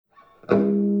It's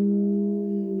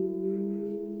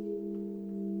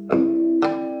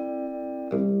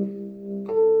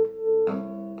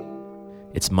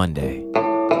Monday,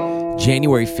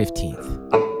 January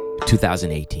 15th,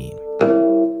 2018.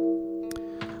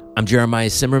 I'm Jeremiah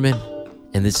Zimmerman,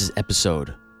 and this is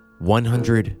episode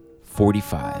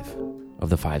 145 of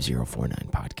the 5049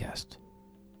 podcast.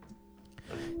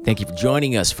 Thank you for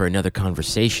joining us for another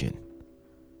conversation.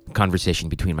 A conversation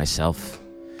between myself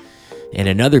and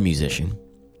another musician.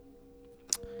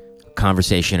 A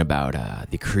conversation about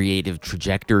the creative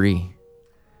trajectory,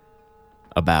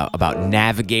 about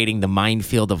navigating the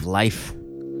minefield of life.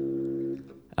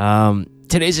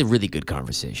 Today's a really good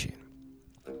conversation.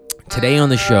 Today on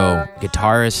the show,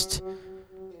 guitarist,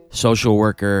 social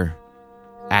worker,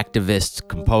 activist,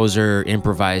 composer,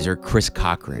 improviser, Chris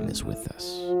Cochran is with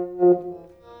us.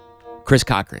 Chris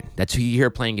Cochran, that's who you hear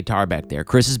playing guitar back there.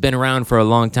 Chris has been around for a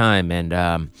long time and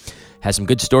has some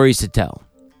good stories to tell.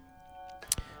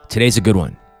 Today's a good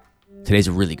one. Today's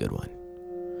a really good one.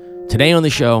 Today on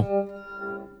the show,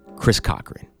 Chris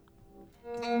Cochran.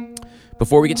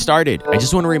 Before we get started, I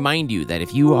just want to remind you that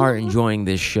if you are enjoying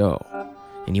this show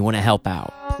and you want to help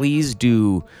out, please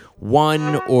do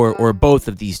one or both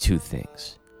of these two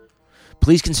things.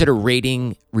 Please consider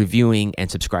rating, reviewing,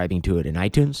 and subscribing to it in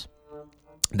iTunes.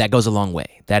 That goes a long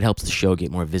way. That helps the show get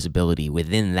more visibility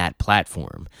within that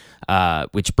platform,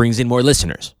 which brings in more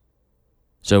listeners.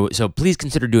 So please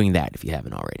consider doing that if you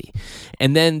haven't already.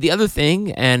 And then the other thing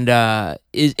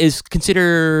is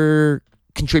consider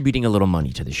contributing a little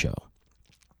money to the show.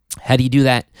 How do you do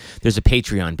that? There's a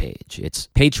Patreon page. It's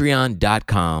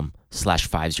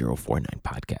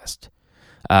patreon.com/5049podcast.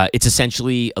 It's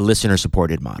essentially a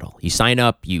listener-supported model. You sign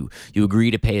up, you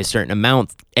agree to pay a certain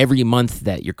amount every month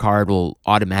that your card will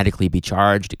automatically be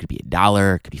charged. It could be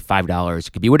 $1, it could be $5,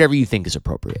 it could be whatever you think is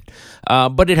appropriate.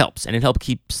 But it helps, and it helps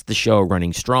keeps the show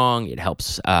running strong. It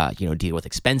helps deal with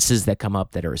expenses that come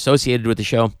up that are associated with the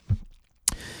show.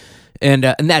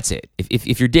 And that's it.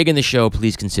 If you're digging the show,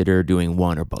 please consider doing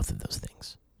one or both of those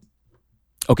things.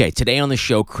 Okay, today on the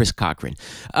show, Chris Cochran.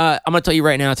 I'm going to tell you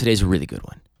right now, today's a really good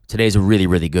one. Today's a really,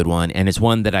 really good one, and it's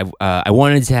one that I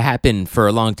wanted to happen for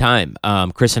a long time.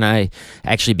 Chris and I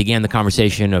actually began the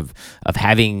conversation of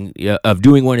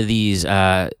doing one of these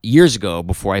years ago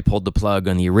before I pulled the plug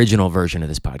on the original version of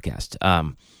this podcast.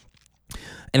 And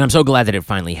I'm so glad that it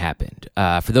finally happened.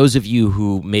 For those of you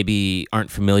who maybe aren't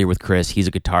familiar with Chris, he's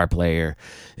a guitar player,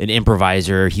 an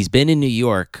improviser. He's been in New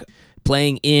York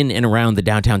playing in and around the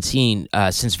downtown scene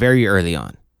since very early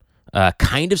on.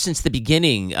 Kind of since the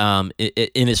beginning,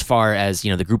 in as far as,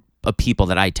 the group of people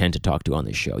that I tend to talk to on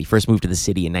this show. He first moved to the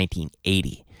city in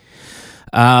 1980.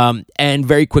 And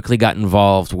very quickly got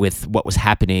involved with what was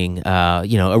happening,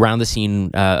 around the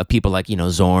scene of people like,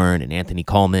 Zorn and Anthony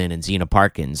Coleman and Zena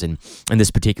Parkins and this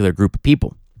particular group of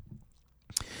people.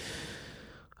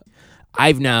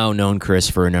 I've now known Chris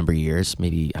for a number of years,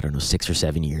 maybe, 6 or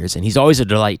 7 years, and he's always a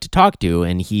delight to talk to,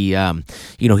 and he,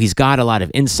 he's got a lot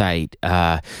of insight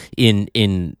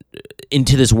into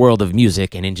this world of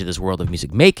music and into this world of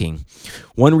music making.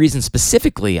 One reason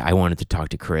specifically I wanted to talk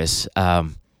to Chris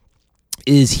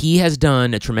is he has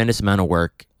done a tremendous amount of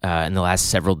work in the last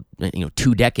 2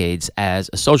 decades as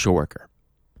a social worker.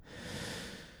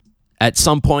 At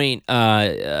some point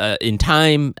in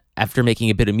time, after making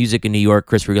a bit of music in New York,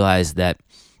 Chris realized that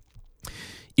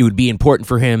it would be important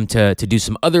for him to do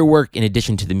some other work in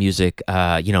addition to the music,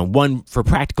 one for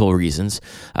practical reasons,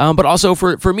 but also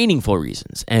for meaningful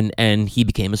reasons. And he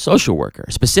became a social worker,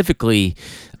 specifically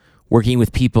working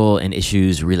with people and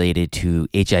issues related to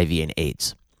HIV and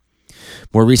AIDS.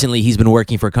 More recently, he's been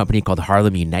working for a company called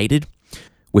Harlem United,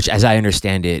 which, as I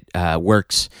understand it,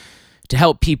 works to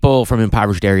help people from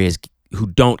impoverished areas who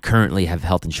don't currently have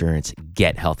health insurance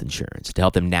get health insurance, to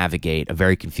help them navigate a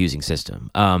very confusing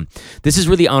system. This is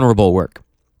really honorable work.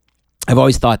 I've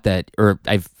always thought that, or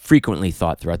I've frequently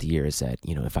thought throughout the years that,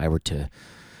 if I were to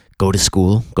go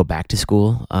back to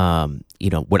school,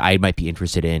 what I might be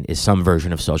interested in is some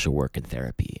version of social work and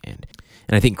therapy. And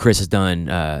I think Chris has done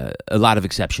a lot of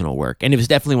exceptional work. And it was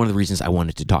definitely one of the reasons I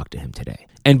wanted to talk to him today.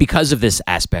 And because of this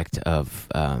aspect of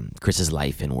Chris's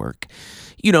life and work,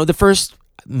 the first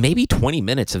maybe 20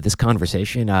 minutes of this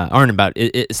conversation aren't about,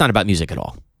 it's not about music at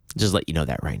all. Just let you know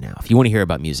that right now. If you want to hear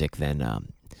about music, then,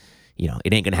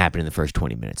 it ain't going to happen in the first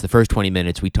 20 minutes. The first 20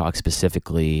 minutes, we talk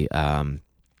specifically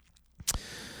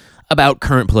about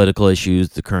current political issues,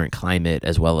 the current climate,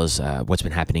 as well as what's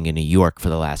been happening in New York for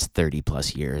the last 30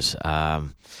 plus years. I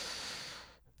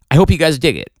hope you guys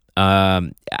dig it.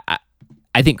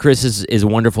 I think Chris is a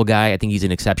wonderful guy. I think he's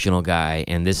an exceptional guy.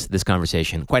 And this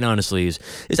conversation, quite honestly, is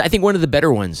I think one of the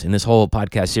better ones in this whole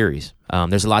podcast series.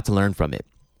 There's a lot to learn from it.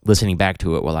 Listening back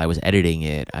to it while I was editing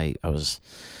it, I was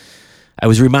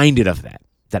reminded of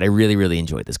that I really, really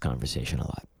enjoyed this conversation a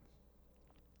lot.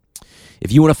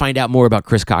 If you want to find out more about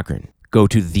Chris Cochran, go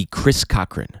to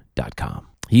thechriscochran.com.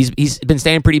 He's been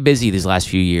staying pretty busy these last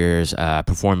few years,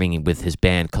 performing with his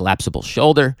band Collapsible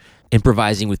Shoulder,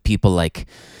 improvising with people like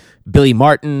Billy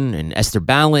Martin and Esther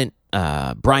Ballant,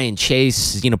 Brian Chase,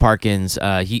 Zena Parkins.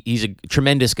 He's a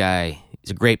tremendous guy. He's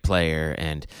a great player,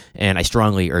 and I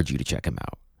strongly urge you to check him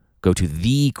out. Go to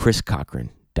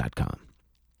thechriscochran.com.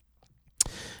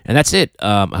 And that's it.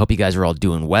 I hope you guys are all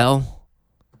doing well.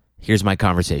 Here's my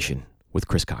conversation with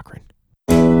Chris Cochran.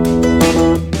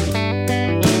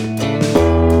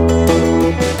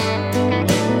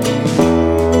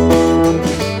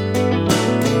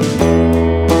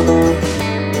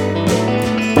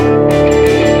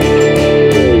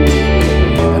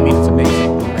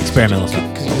 Experimental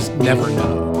stuff. Because you just never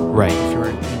know. Right. If you're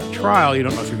in a trial, you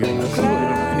don't know if you're getting a clue. You don't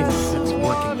know anything that's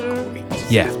working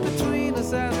great. Yeah.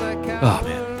 Oh,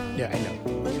 man. Yeah, I know.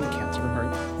 Cancer,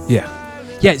 right?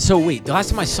 Yeah. Yeah, so wait, the last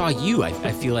time I saw you,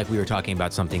 I feel like we were talking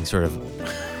about something sort of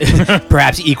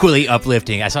perhaps equally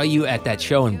uplifting. I saw you at that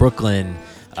show in Brooklyn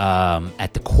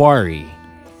at the Quarry.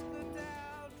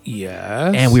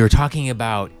 Yes. And we were talking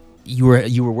about you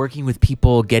were working with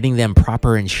people, getting them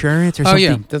proper insurance or something.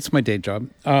 Oh, yeah. That's my day job.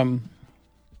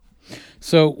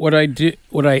 So what I do,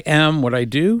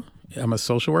 I'm a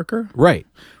social worker. Right.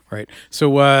 Right.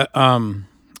 So I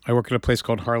work at a place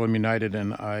called Harlem United,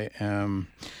 and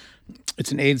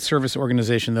it's an AIDS service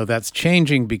organization, though that's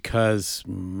changing because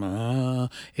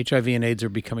HIV and AIDS are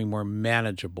becoming more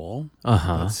manageable,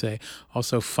 let's say.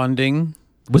 Also funding.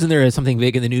 Wasn't there something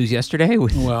big in the news yesterday?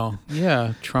 Well,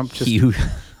 yeah, Trump just...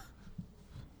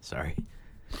 Sorry.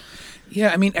 Yeah,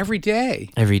 I mean, every day.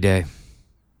 Every day.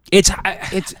 It's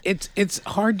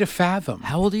hard to fathom.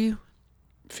 How old are you?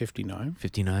 59.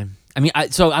 59. I mean,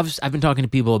 I've been talking to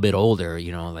people a bit older,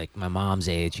 like my mom's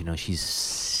age, she's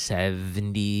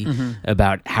 70,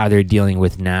 about how they're dealing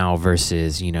with now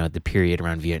versus, the period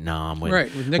around Vietnam.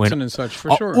 Right, with Nixon and such,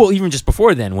 for sure. Well, even just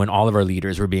before then, when all of our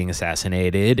leaders were being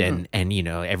assassinated and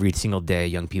every single day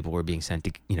young people were being sent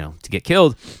to, to get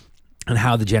killed, and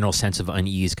how the general sense of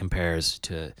unease compares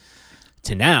to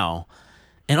now.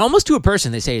 And almost to a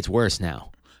person, they say it's worse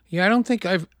now. Yeah, I don't think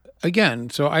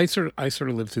so I sort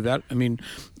of lived through that. I mean,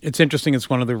 it's interesting. It's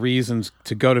one of the reasons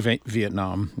to go to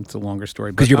Vietnam. It's a longer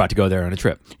story. Because you're about to go there on a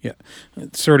trip. Yeah.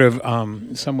 It's sort of,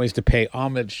 in some ways, to pay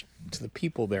homage to the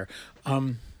people there.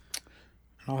 I'll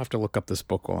have to look up this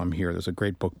book while I'm here. There's a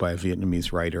great book by a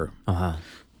Vietnamese writer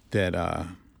that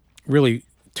really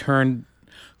turned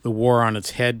the war on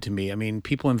its head to me. I mean,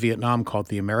 people in Vietnam call it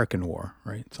the American War,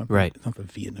 right? It's not the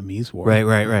Vietnamese War.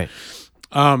 Right.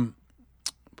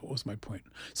 What was my point?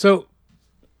 So,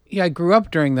 yeah, I grew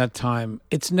up during that time.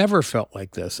 It's never felt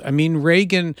like this. I mean,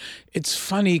 Reagan, it's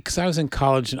funny because I was in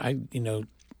college and I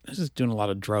was just doing a lot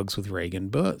of drugs with Reagan,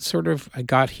 but sort of I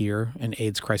got here and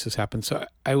AIDS crisis happened. So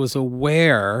I was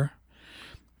aware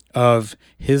of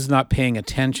his not paying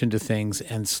attention to things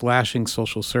and slashing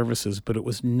social services, but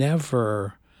it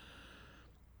never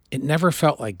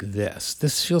felt like this.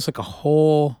 This feels like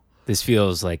This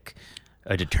feels like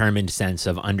a determined sense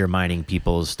of undermining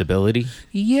people's stability.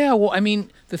 Yeah, well, I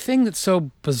mean, the thing that's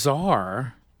so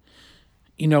bizarre,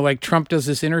 like Trump does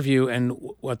this interview and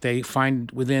what they find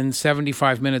within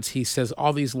 75 minutes, he says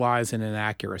all these lies and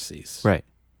inaccuracies. Right.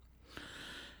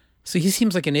 So he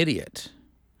seems like an idiot.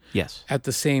 Yes. At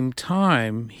the same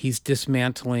time, he's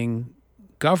dismantling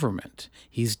government.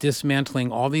 He's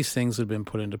dismantling all these things that have been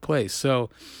put into place.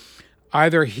 So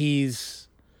either he's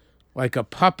like a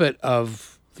puppet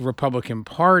of the Republican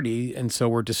Party, and so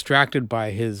we're distracted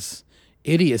by his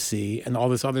idiocy and all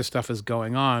this other stuff is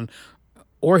going on,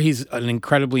 or he's an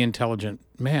incredibly intelligent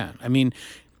man. I mean,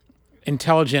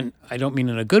 intelligent, I don't mean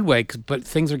in a good way, but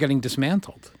things are getting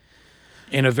dismantled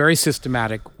in a very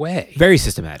systematic way. Very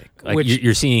systematic. Like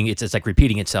you're seeing it's like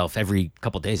repeating itself every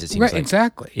couple of days, it seems right, like.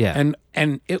 Exactly. Yeah.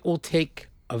 And it will take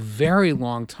a very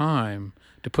long time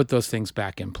to put those things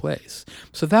back in place.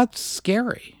 So that's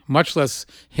scary, much less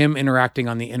him interacting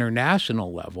on the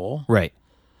international level. Right.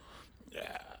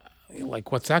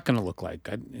 Like, what's that going to look like?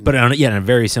 But on a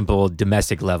very simple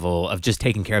domestic level of just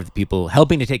taking care of the people,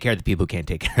 helping to take care of the people who can't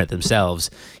take care of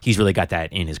themselves, he's really got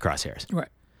that in his crosshairs. Right.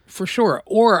 For sure.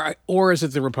 Or is it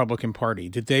the Republican Party?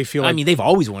 Did they feel like... I mean, they've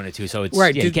always wanted to, so it's...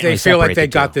 Right. Yeah, Did they feel like they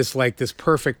got this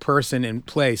perfect person in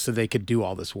place so they could do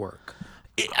all this work?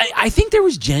 I think there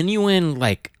was genuine,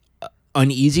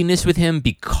 uneasiness with him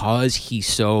because he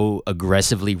so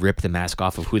aggressively ripped the mask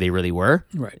off of who they really were.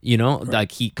 Right.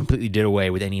 Like he completely did away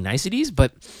with any niceties,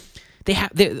 but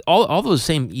all those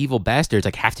same evil bastards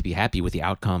like have to be happy with the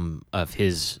outcome of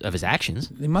his actions.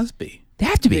 They must be. They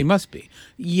have to be. They must be.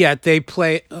 Yet they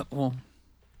play.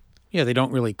 They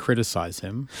don't really criticize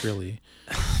him, really.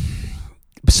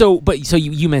 So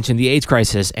you mentioned the AIDS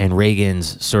crisis and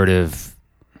Reagan's sort of,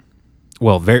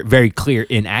 very, very clear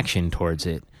inaction towards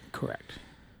it. Correct.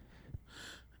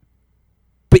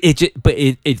 But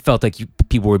it felt like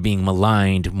people were being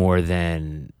maligned more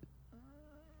than.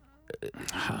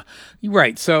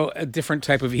 Right. So a different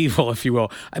type of evil, if you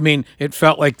will. I mean, it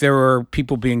felt like there were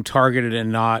people being targeted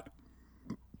and not,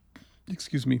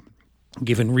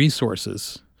 given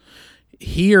resources.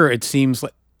 Here it seems,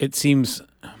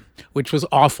 which was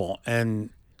awful, and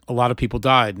a lot of people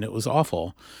died, and it was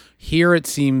awful. Here it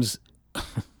seems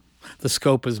the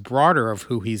scope is broader of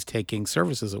who he's taking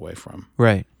services away from.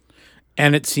 Right.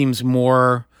 And it seems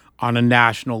more on a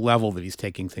national level that he's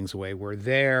taking things away. Where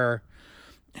there,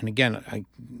 and again,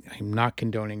 I'm not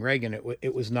condoning Reagan.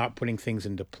 It was not putting things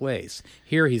into place.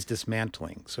 Here he's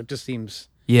dismantling. So it just seems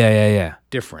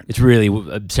different. It's really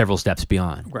several steps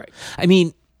beyond. Right. I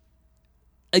mean,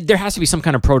 there has to be some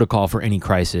kind of protocol for any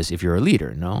crisis if you're a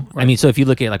leader, no? Right. I mean, so if you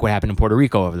look at like what happened in Puerto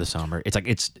Rico over the summer, it's like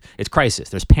it's crisis.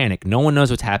 There's panic. No one knows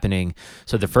what's happening.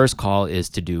 So the first call is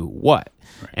to do what?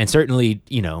 Right. And certainly,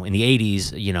 in the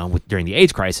 80s, during the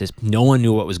AIDS crisis, no one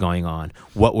knew what was going on.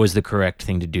 What was the correct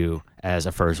thing to do as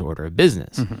a first order of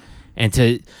business?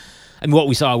 Mm-hmm. And what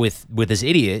we saw with this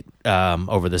idiot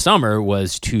over the summer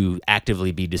was to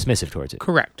actively be dismissive towards it.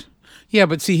 Correct. Yeah,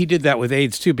 but see, he did that with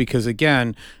AIDS too, because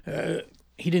again,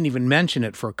 he didn't even mention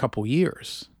it for a couple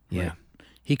years. Yeah. Right?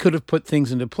 He could have put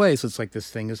things into place. It's like, this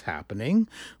thing is happening.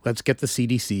 Let's get the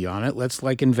CDC on it. Let's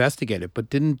investigate it, but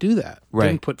didn't do that. Right.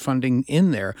 Didn't put funding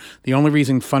in there. The only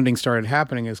reason funding started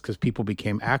happening is because people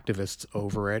became activists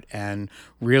over it and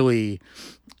really,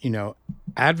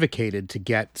 advocated to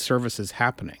get services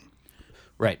happening.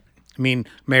 Right. I mean,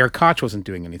 Mayor Koch wasn't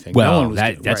doing anything. Well, no one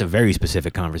was that's a very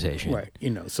specific conversation. Right.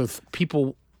 So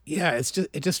people,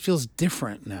 it just feels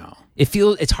different now.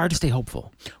 It's hard to stay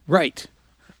hopeful. Right.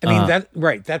 I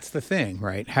mean, that's the thing,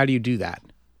 right? How do you do that?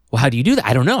 Well, how do you do that?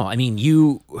 I don't know. I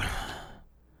mean,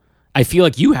 I feel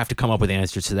like you have to come up with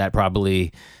answers to that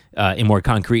probably in more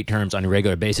concrete terms on a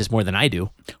regular basis more than I do.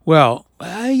 Well,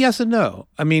 yes and no.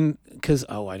 I mean, because,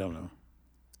 I don't know.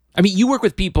 I mean, you work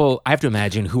with people, I have to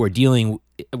imagine, who are dealing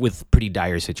with pretty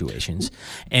dire situations.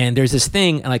 And there's this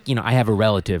thing, like, I have a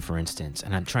relative, for instance,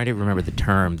 and I'm trying to remember the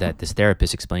term that this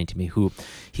therapist explained to me, who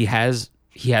he has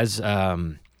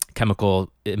chemical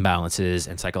imbalances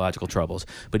and psychological troubles,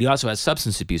 but he also has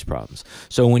substance abuse problems.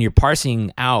 So when you're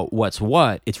parsing out what's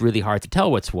what, it's really hard to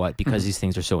tell what's what because these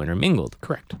things are so intermingled.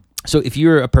 Correct. So if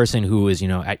you're a person who is,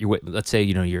 at your, let's say,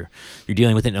 you're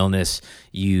dealing with an illness,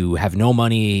 you have no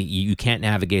money, you can't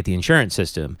navigate the insurance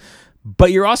system,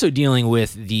 but you're also dealing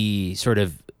with the sort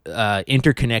of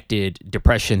interconnected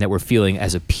depression that we're feeling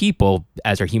as a people,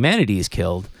 as our humanity is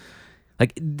killed.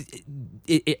 Like,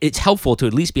 it's helpful to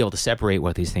at least be able to separate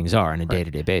what these things are on a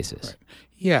day-to-day basis. Right.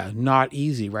 Yeah, not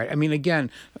easy, right? I mean,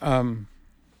 again,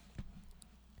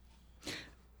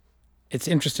 it's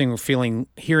interesting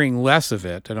hearing less of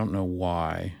it. I don't know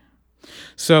why.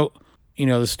 So,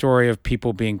 the story of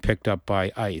people being picked up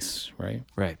by ICE, right?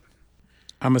 Right.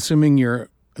 I'm assuming you're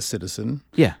a citizen.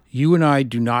 Yeah. You and I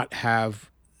do not have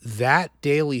that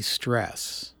daily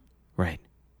stress. Right.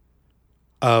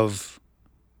 Of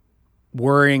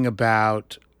worrying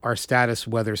about our status,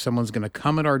 whether someone's going to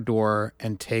come at our door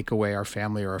and take away our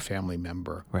family or a family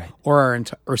member, right,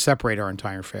 or separate our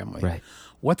entire family. Right.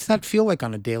 What's that feel like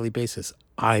on a daily basis?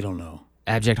 I don't know.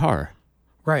 Abject horror.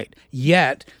 Right.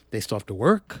 Yet they still have to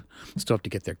work, still have to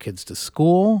get their kids to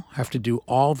school, have to do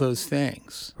all those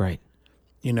things. Right.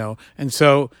 And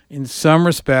so in some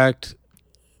respect,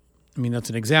 I mean, that's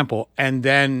an example. And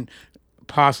then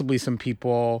possibly some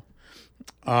people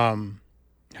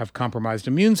have compromised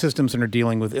immune systems and are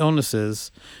dealing with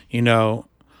illnesses,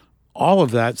 all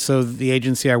of that. So the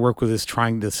agency I work with is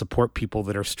trying to support people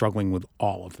that are struggling with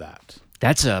all of that.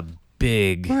 That's a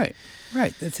big... Right.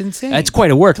 That's insane. That's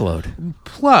quite a workload.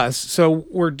 Plus, so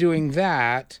we're doing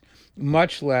that,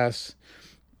 much less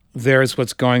there's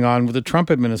what's going on with the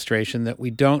Trump administration that we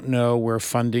don't know what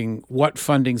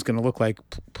funding's going to look like,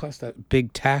 plus that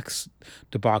big tax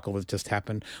debacle that just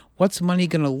happened. What's money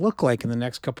going to look like in the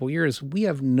next couple of years? We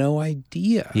have no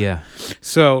idea. Yeah.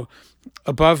 So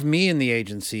above me in the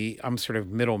agency, I'm sort of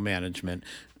middle management.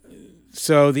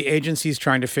 So the agency's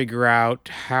trying to figure out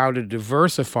how to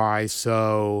diversify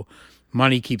so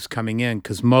money keeps coming in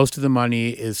because most of the money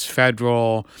is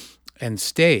federal and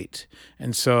state.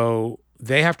 And so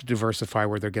they have to diversify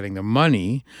where they're getting their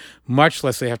money, much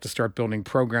less they have to start building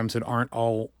programs that aren't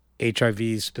all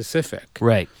HIV specific.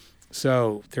 Right.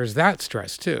 So there's that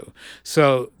stress too.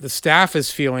 So the staff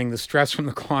is feeling the stress from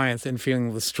the clients and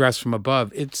feeling the stress from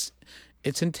above. It's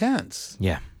intense.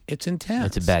 Yeah. It's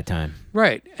intense. It's a bad time.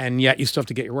 Right. And yet you still have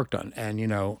to get your work done and,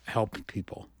 help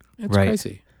people. It's Right.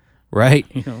 crazy. Right.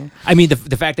 You know? I mean,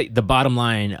 the fact that the bottom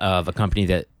line of a company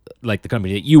that, like the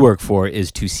company that you work for,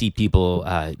 is to see people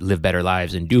live better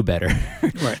lives and do better,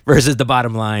 Right. versus the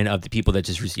bottom line of the people that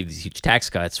just receive these huge tax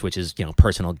cuts, which is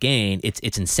personal gain.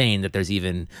 It's insane that there's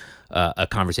even a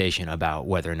conversation about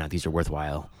whether or not these are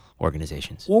worthwhile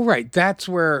organizations. Well, right. That's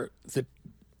where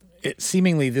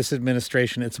seemingly this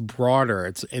administration, it's broader.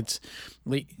 It's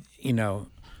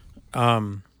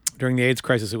during the AIDS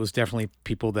crisis, it was definitely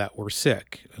people that were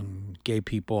sick, gay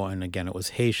people, and again, it was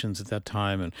Haitians at that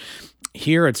time. And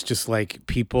here, it's just like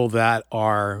people that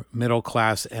are middle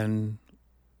class and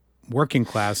working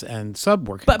class and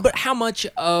sub-working. But how much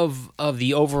of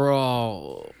the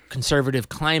overall conservative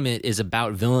climate is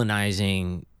about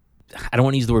villainizing? I don't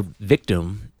want to use the word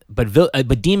victim, but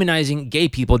demonizing gay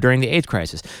people during the AIDS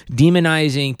crisis,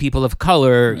 demonizing people of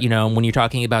color. When you're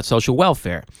talking about social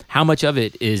welfare, how much of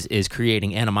it is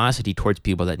creating animosity towards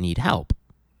people that need help?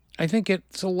 I think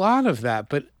it's a lot of that.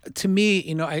 But to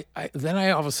me, I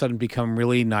all of a sudden become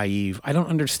really naive. I don't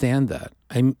understand that.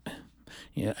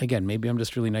 Again, maybe I'm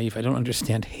just really naive. I don't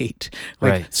understand hate.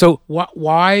 Right. So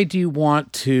why do you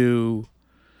want to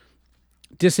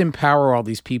disempower all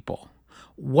these people?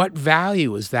 What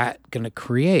value is that going to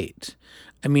create?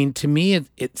 I mean, to me,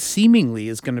 it seemingly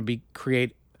is going to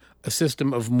create a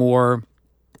system of more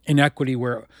inequity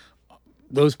where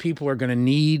those people are going to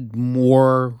need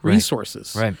more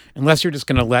resources. Right. Unless you're just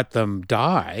going to let them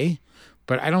die.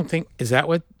 But I don't think, is that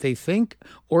what they think?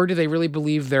 Or do they really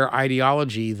believe their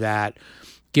ideology that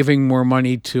giving more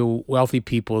money to wealthy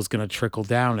people is going to trickle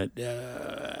down?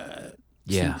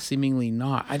 Seemingly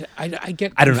not. I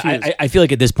get confused. I don't know. I feel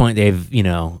like at this point they've,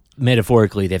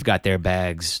 metaphorically, they've got their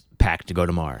bags packed to go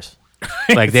to Mars.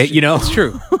 Like they, It's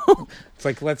true. It's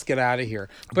like, let's get out of here.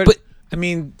 But I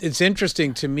mean, it's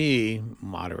interesting to me,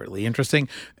 moderately interesting,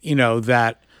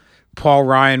 that Paul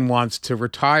Ryan wants to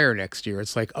retire next year.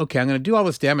 It's like, okay, I'm going to do all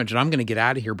this damage and I'm going to get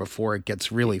out of here before it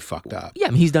gets really fucked up. Yeah, I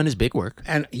mean, he's done his big work.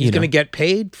 And he's going to get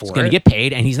paid for it. He's going to get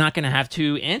paid, and he's not going to have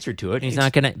to answer to it. And he's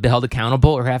not going to be held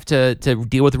accountable or have to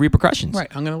deal with the repercussions.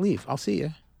 Right. I'm going to leave. I'll see you.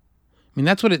 I mean,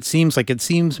 that's what it seems like. It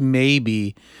seems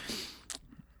maybe,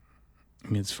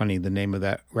 it's funny, the name of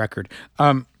that record.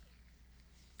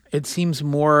 It seems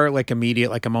more like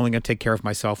immediate, like I'm only going to take care of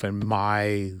myself and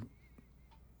my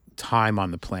time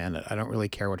on the planet. I don't really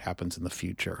care what happens in the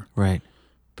future. Right.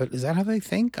 But is that how they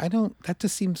think? That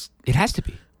just seems... It has to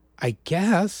be. I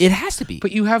guess. It has to be.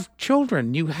 But you have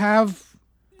children.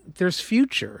 There's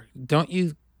future.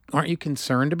 Aren't you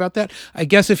concerned about that? I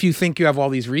guess if you think you have all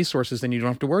these resources, then you don't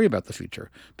have to worry about the future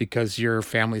because your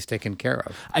family's taken care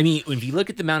of. I mean, if you look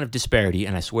at the amount of disparity,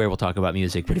 and I swear we'll talk about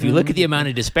music, but if you look at the amount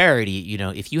of disparity,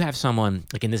 if you have someone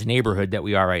like in this neighborhood that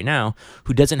we are right now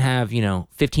who doesn't have,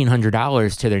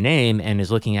 $1,500 to their name and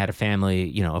is looking at a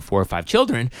family, of 4 or 5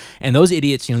 children, and those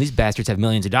idiots, these bastards have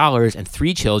millions of dollars and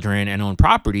 3 children and own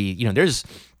property,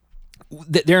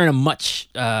 they're in a much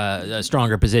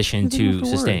stronger position to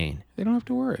sustain. They don't have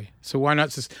to worry. So why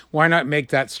not make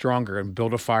that stronger and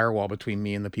build a firewall between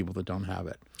me and the people that don't have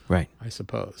it? Right. I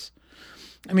suppose.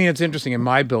 I mean, it's interesting. In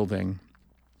my building,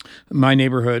 my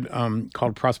neighborhood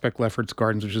called Prospect Lefferts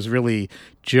Gardens, which is really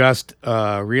just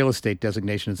a real estate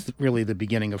designation. It's really the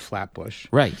beginning of Flatbush.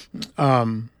 Right.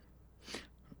 When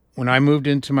I moved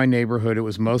into my neighborhood, it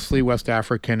was mostly West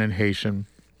African and Haitian.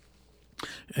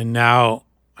 And now...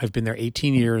 I've been there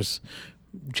 18 years,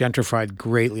 gentrified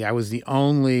greatly. I was the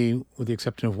only, with the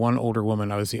exception of one older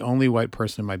woman, I was the only white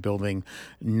person in my building.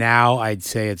 Now I'd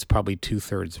say it's probably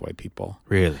 2/3 white people.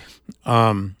 Really?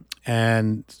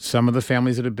 And some of the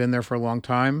families that have been there for a long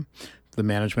time, the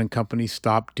management company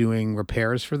stopped doing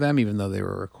repairs for them, even though they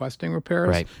were requesting repairs.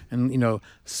 Right. And,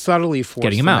 subtly forced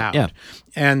Getting them out. Yeah.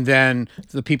 And then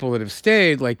the people that have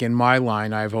stayed, like in my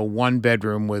line, I have a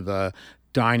 1-bedroom with a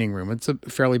dining room. It's a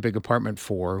fairly big apartment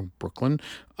for Brooklyn.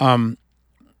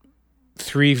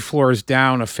 3 floors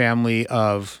down, a family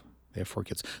of, they have 4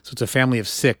 kids. So it's a family of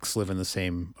 6 live in the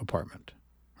same apartment,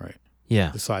 right?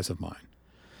 Yeah. The size of mine.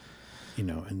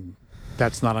 And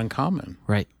that's not uncommon.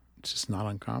 Right. It's just not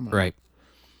uncommon. Right.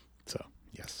 So,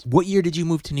 yes. What year did you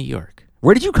move to New York?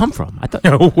 Where did you come from? I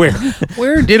thought.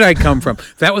 Where did I come from?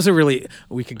 That was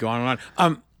we could go on and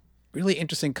on. really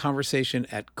interesting conversation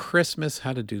at Christmas.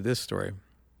 How to do this story?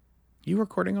 You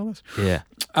recording all this? Yeah.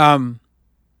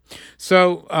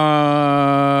 So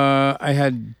I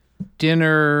had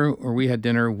dinner, or we had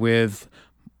dinner with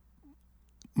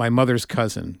my mother's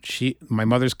cousin. My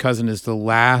mother's cousin is the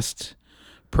last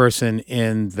person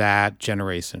in that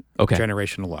generation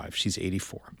alive. She's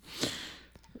 84.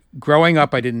 Growing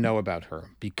up, I didn't know about her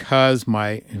because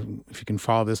if you can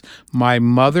follow this, my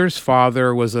mother's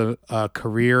father was a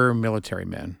career military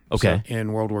man. Okay. So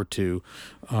in World War II,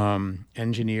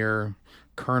 engineer,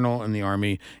 colonel in the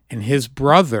Army, and his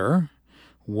brother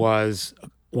was,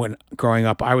 when growing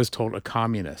up, I was told, a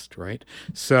communist, right?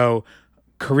 So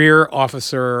career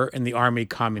officer in the Army,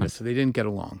 communist, so they didn't get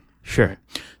along. Sure. Right?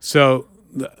 So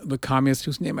the communist,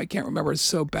 whose name I can't remember, it's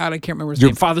so bad I can't remember his name.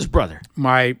 Your father's brother.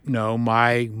 My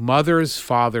mother's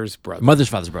father's brother. Mother's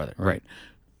father's brother. Right.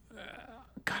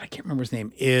 God, I can't remember his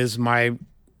name. Is my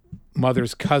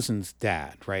mother's cousin's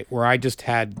dad, right? Where I just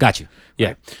had... Got you. Yeah.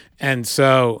 Right? And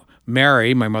so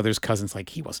Mary, my mother's cousin's like,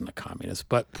 he wasn't a communist,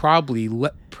 but probably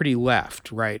pretty left,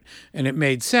 right? And it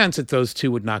made sense that those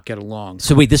two would not get along.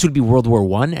 So wait, this would be World War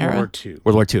I era? World War II.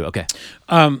 World War II, okay.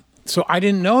 So I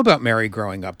didn't know about Mary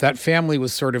growing up. That family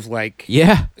was sort of like,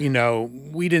 Yeah.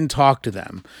 We didn't talk to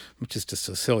them, which is just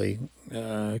so silly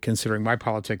considering my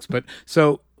politics. But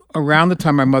so around the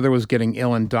time my mother was getting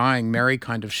ill and dying, Mary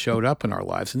kind of showed up in our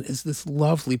lives and is this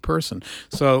lovely person.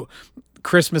 So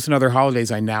Christmas and other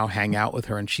holidays, I now hang out with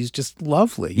her, and she's just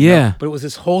lovely. Yeah. But it was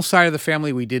this whole side of the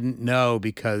family we didn't know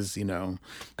because,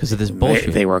 Because of this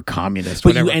bullshit. they were communists. But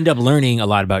whatever. you end up learning a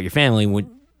lot about your family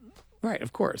when... Right,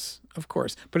 of course.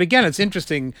 But again, it's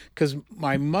interesting because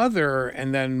my mother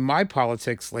and then my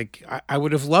politics, like I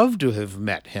would have loved to have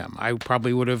met him. I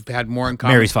probably would have had more in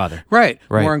common. Mary's father. Right.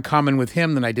 More in common with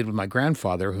him than I did with my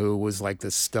grandfather, who was like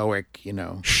this stoic,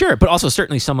 Sure, but also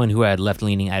certainly someone who had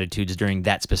left-leaning attitudes during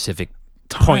that specific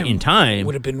point in time.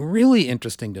 Would have been really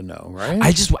interesting to know, right?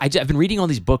 I've been reading all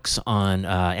these books on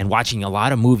and watching a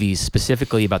lot of movies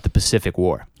specifically about the Pacific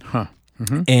War. Huh.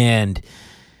 Mm-hmm. And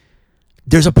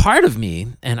there's a part of me,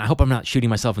 and I hope I'm not shooting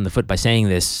myself in the foot by saying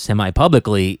this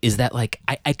semi-publicly, is that like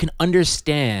I can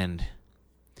understand,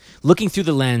 looking through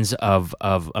the lens of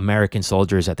American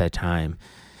soldiers at that time,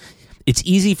 it's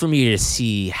easy for me to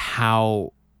see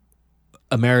how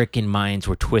American minds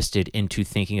were twisted into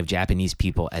thinking of Japanese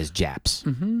people as Japs,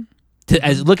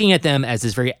 as looking at them as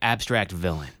this very abstract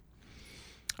villain.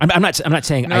 I'm not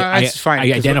saying No, I that's fine,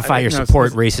 identify or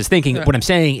support racist thinking. What I'm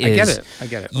saying is, I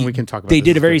get it. And we can talk about they this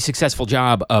did a as very well. successful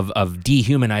job of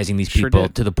dehumanizing these Sure people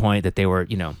did. to the point that they were,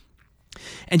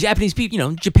 and Japanese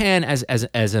people, Japan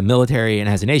as a military and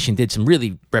as a nation did some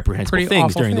really reprehensible Pretty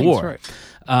things awful during the things, war.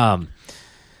 right.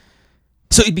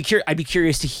 So I'd be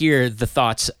curious to hear the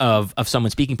thoughts of someone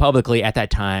speaking publicly at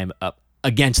that time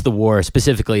against the war,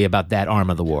 specifically about that arm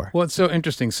of the war. Well, it's so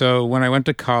interesting. So when I went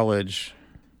to college,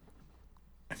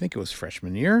 I think it was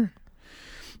freshman year.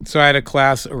 So I had a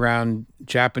class around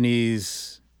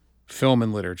Japanese film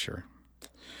and literature.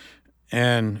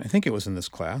 And I think it was in this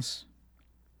class.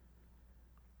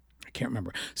 I can't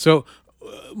remember. So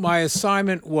my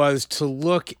assignment was to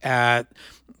look at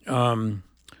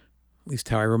least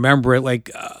how I remember it,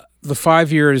 like the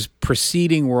 5 years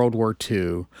preceding World War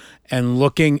II and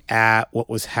looking at what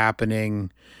was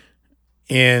happening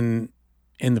in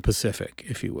the Pacific,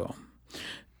 if you will.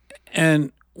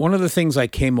 And one of the things I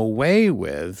came away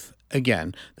with,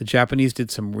 again, the Japanese did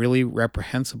some really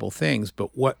reprehensible things,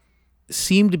 but what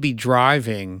seemed to be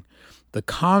driving the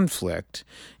conflict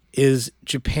is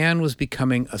Japan was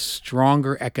becoming a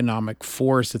stronger economic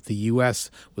force that the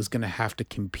U.S. was going to have to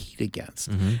compete against.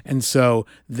 Mm-hmm. And so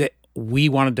we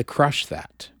wanted to crush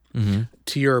that. Mm-hmm.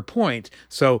 To your point,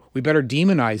 so we better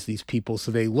demonize these people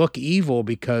so they look evil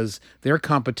because they're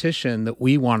competition that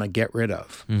we want to get rid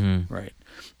of. Mm-hmm. Right.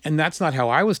 And that's not how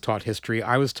I was taught history.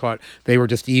 I was taught they were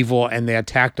just evil and they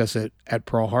attacked us at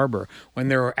Pearl Harbor. When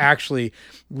there were actually,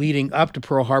 leading up to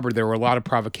Pearl Harbor, there were a lot of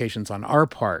provocations on our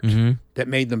part that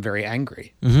made them very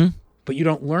angry. Mm-hmm. But you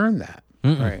don't learn that.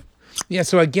 Right. Yeah,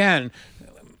 so again,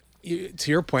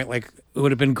 to your point, like, it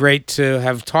would have been great to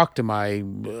have talked to my,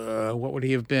 what would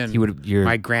he have been? He would have,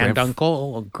 my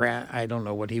granduncle? I don't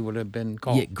know what he would have been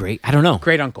called. Yeah, great. I don't know.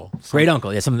 Great uncle. Great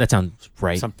uncle. Yeah, something that sounds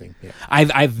right. Something, yeah.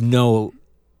 I've no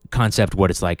concept what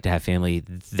it's like to have family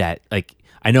that, like,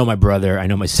 I know my brother, I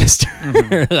know my sister.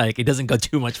 Like, it doesn't go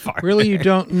too much farther. Really, you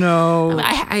don't know?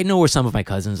 I know where some of my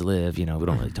cousins live. We don't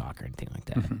really talk or anything like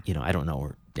that. I don't know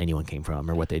where anyone came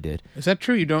from or what they did. Is that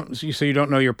true? You don't? So you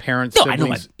don't know your parents? No,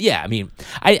 siblings? I know.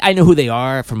 I know who they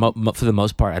are for the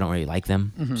most part. I don't really like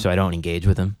them, so I don't engage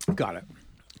with them. Got it.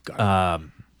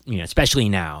 especially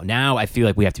now. Now I feel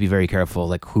like we have to be very careful,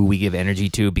 like who we give energy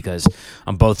to, because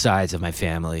on both sides of my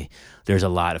family, there's a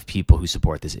lot of people who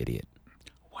support this idiot.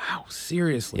 Wow,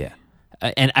 seriously. Yeah.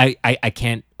 And I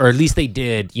can't, or at least they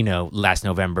did, last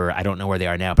November. I don't know where they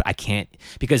are now, but I can't,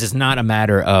 because it's not a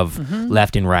matter of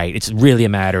left and right. It's really a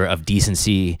matter of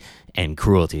decency and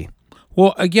cruelty.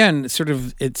 Well, again, sort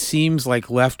of, it seems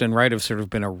like left and right have sort of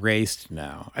been erased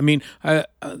now. I mean, there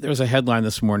was a headline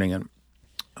this morning, and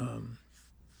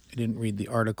I didn't read the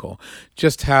article,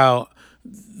 just how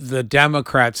the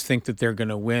Democrats think that they're going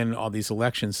to win all these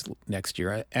elections next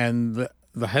year. And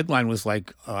the headline was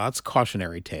like, oh, that's a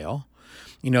cautionary tale.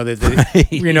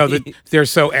 That they're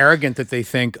so arrogant that they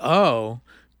think,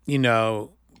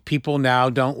 people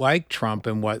now don't like Trump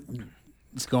and what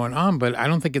is going on. But I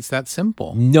don't think it's that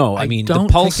simple. No, I mean, the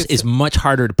pulse is much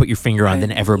harder to put your finger on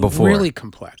than ever before. Really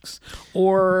complex.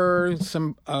 Or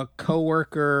a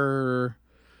coworker,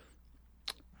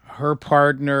 her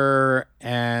partner,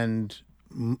 and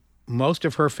most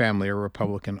of her family are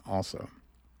Republican also.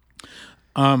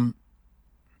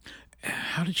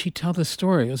 How did she tell this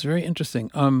story? It was very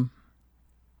interesting.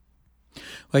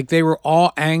 Like they were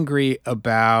all angry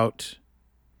about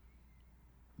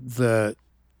the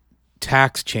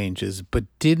tax changes, but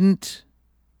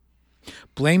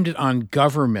blamed it on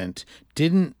government,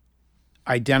 didn't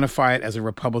identify it as a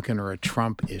Republican or a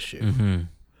Trump issue. Mm-hmm.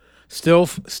 Still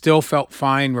felt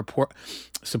fine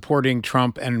supporting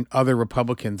Trump and other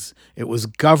Republicans. It was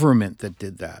government that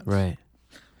did that. Right.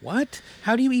 What?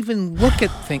 How do you even look at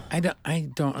things? I don't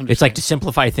understand. It's like, to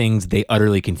simplify things, they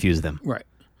utterly confuse them. Right.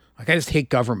 Like, I just hate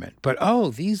government. But,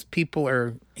 these people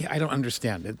are, I don't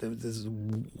understand it. This is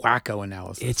wacko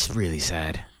analysis. It's really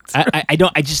sad. I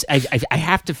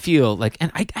have to feel like,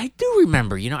 and I do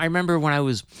remember, I remember when I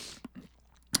was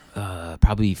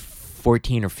probably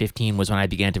 14 or 15 was when I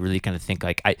began to really kind of think,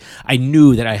 like, I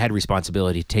knew that I had a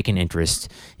responsibility to take an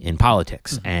interest in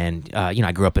politics. Mm-hmm. And,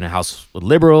 I grew up in a house with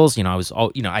liberals.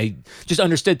 I just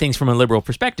understood things from a liberal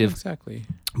perspective. Exactly.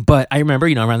 But I remember,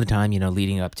 around the time,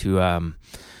 leading up to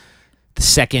the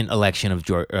second election of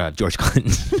George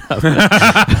Clinton.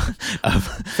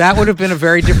 That would have been a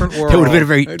very different world. It would have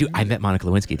been Dude, I met Monica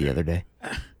Lewinsky the other day.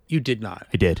 You did not.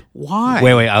 I did. Why?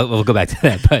 Wait, we'll go back to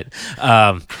that. But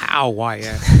how? Why?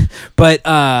 Yeah. But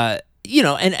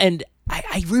and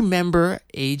I remember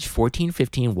age 14,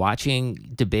 15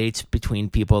 watching debates between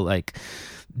people like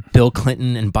Bill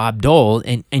Clinton and Bob Dole,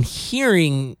 and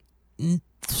hearing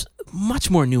much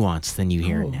more nuance than you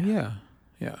hear now. Yeah.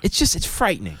 Yeah. It's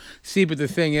frightening. See, but the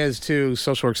thing is, too,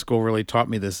 social work school really taught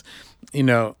me this.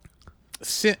 How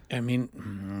to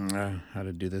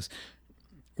do this.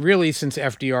 Really, since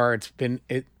FDR,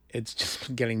 it's just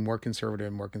been getting more conservative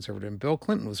and more conservative. And Bill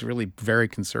Clinton was really very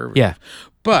conservative. Yeah.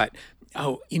 But,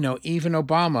 even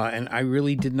Obama, and I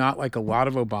really did not like a lot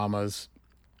of Obama's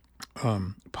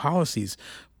policies.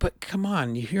 But come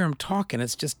on, you hear him talking,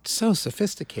 it's just so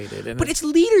sophisticated. But it's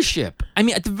leadership. I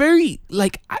mean, at the very,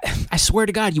 I swear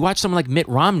to God, you watch someone like Mitt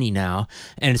Romney now,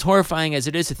 and as horrifying as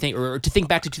it is to think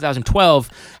back to 2012,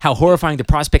 how horrifying the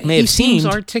prospect may have seemed. He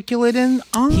seems articulate and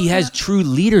he has true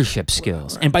leadership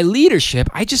skills. Right. And by leadership,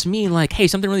 I just mean hey,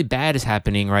 something really bad is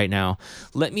happening right now.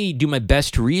 Let me do my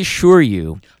best to reassure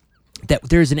you that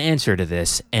there's an answer to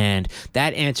this, and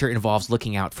that answer involves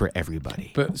looking out for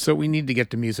everybody. But so we need to get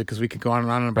to music because we could go on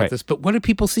and on about this. But what do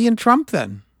people see in Trump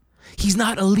then? He's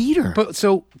not a leader.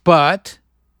 But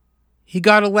he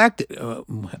got elected.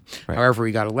 However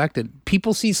he got elected,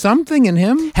 people see something in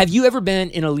him. Have you ever been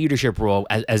in a leadership role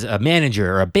as a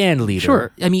manager or a band leader?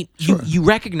 Sure. I mean, sure. You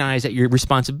recognize that your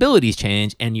responsibilities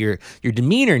change and your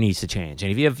demeanor needs to change.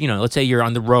 And if you have, let's say you're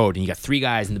on the road and you got 3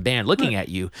 guys in the band looking at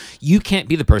you, you can't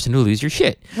be the person who lose your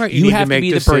shit. Right. You have to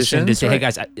be the person to say, hey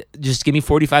guys, just give me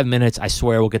 45 minutes. I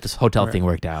swear we'll get this hotel thing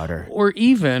worked out. Or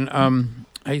even,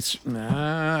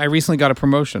 I recently got a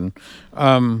promotion.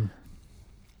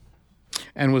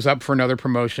 And was up for another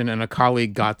promotion, and a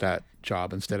colleague got that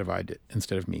job instead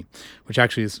of me, which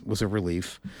actually was a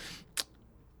relief.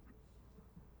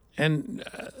 And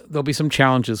there'll be some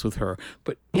challenges with her.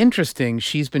 But interesting,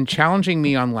 she's been challenging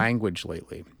me on language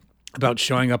lately about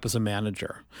showing up as a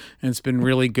manager. And it's been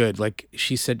really good. Like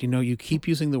she said, you keep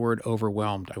using the word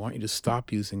overwhelmed. I want you to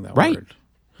stop using that word.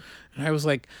 And I was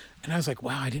like,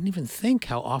 wow, I didn't even think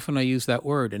how often I use that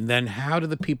word. And then how do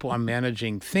the people I'm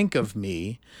managing think of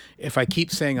me if I keep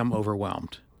saying I'm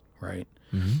overwhelmed, right?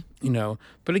 Mm-hmm.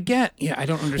 But again, I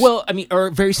don't understand. Well, I mean,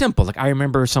 or very simple. Like I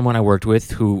remember someone I worked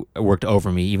with who worked over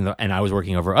me, and I was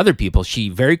working over other people. She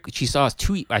saw us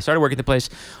I started working at the place.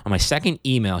 On my second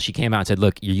email, she came out and said,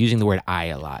 look, you're using the word I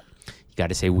a lot. You got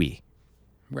to say we.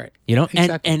 Right.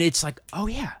 Exactly. And it's like, oh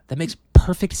yeah, that makes perfect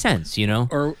perfect sense, you know?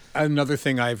 Or another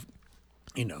thing I've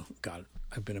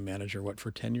been a manager,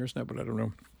 for 10 years now, but I don't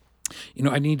know.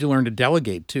 I need to learn to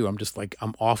delegate too.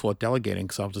 I'm awful at delegating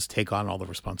because I'll just take on all the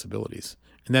responsibilities.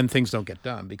 And then things don't get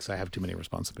done because I have too many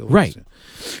responsibilities. Right.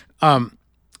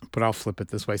 But I'll flip it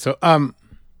this way. So,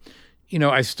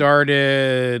 I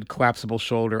started Collapsible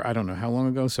Shoulder, I don't know how long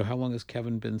ago. So how long has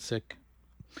Kevin been sick?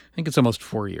 I think it's almost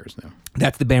 4 years now.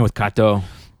 That's the band with Kato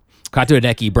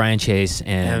Hideki, Brian Chase,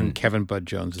 And Kevin Bud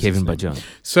Jones. Kevin Bud Jones.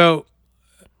 So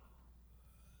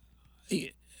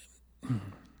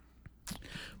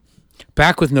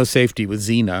back with No Safety with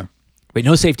Xena. Wait,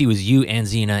 No Safety was you and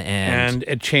Xena and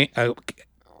a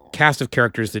cast of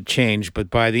characters that changed, but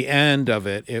by the end of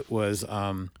it, it was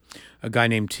a guy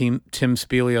named Tim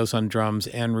Spelios on drums,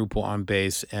 Ann Rupel on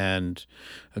bass, and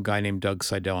a guy named Doug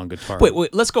Seidel on guitar.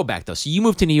 Wait, let's go back though. So you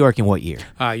moved to New York in what year?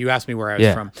 You asked me where I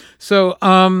was from. So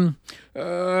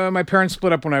my parents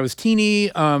split up when I was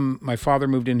teeny. My father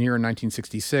moved in here in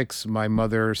 1966. My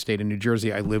mother stayed in New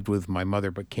Jersey. I lived with my mother,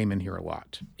 but came in here a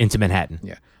lot. Into Manhattan.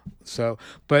 Yeah. So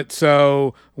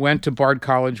went to Bard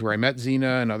College where I met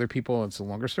Xena and other people. It's a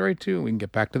longer story too. We can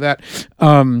get back to that.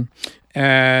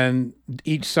 And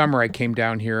each summer I came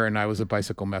down here and I was a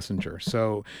bicycle messenger.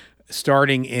 So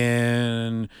starting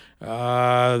in,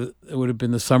 it would have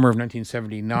been the summer of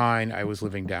 1979, I was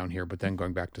living down here, but then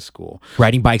going back to school.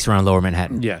 Riding bikes around Lower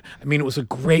Manhattan. Yeah. I mean, it was a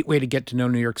great way to get to know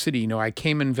New York City. I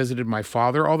came and visited my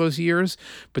father all those years,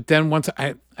 but then once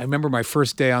I remember my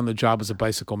first day on the job as a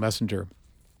bicycle messenger,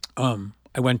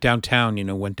 I went downtown,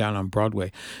 went down on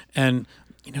Broadway, and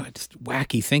just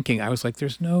wacky thinking. I was like,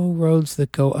 there's no roads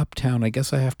that go uptown. I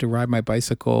guess I have to ride my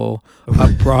bicycle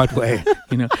up Broadway.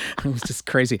 It was just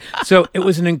crazy. So it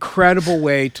was an incredible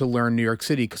way to learn New York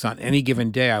City because on any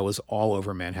given day I was all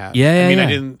over Manhattan.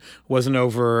 I wasn't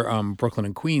over Brooklyn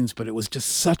and Queens, but it was just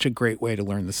such a great way to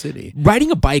learn the city. Riding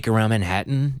a bike around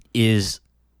Manhattan is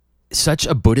such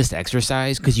a Buddhist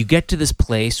exercise because you get to this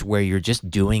place where you're just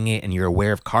doing it and you're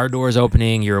aware of car doors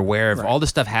opening, you're aware of all the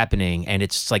stuff happening, and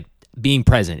it's like being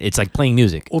present. It's like playing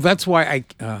music. Well, that's why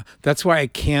I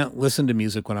can't listen to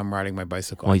music when I'm riding my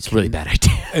bicycle. Well, it's a really bad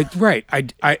idea. Right.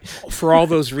 I for all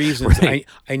those reasons, Right.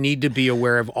 I need to be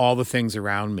aware of all the things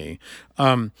around me.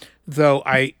 Though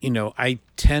I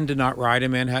tend to not ride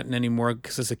in Manhattan anymore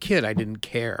because as a kid I didn't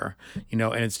care, and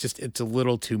it's a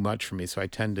little too much for me. So I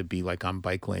tend to be like on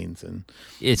bike lanes and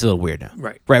It's a little weird now.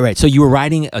 Right. Right. So you were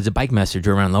riding as a bike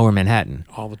messenger around Lower Manhattan.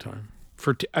 all the time.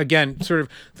 Again, sort of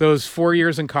those 4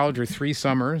 years in college or 3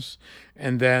 summers,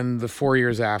 and then the 4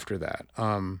 years after that.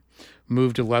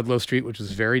 Moved to Ludlow Street, which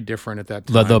was very different at that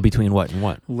time. Ludlow between what and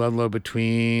what? Ludlow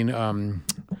between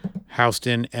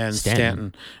Houston and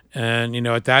Stanton. And,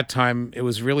 at that time, it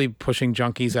was really pushing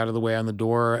junkies out of the way on the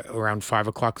door around 5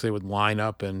 o'clock so they would line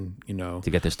up and, To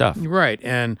get their stuff. Right.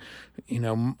 And,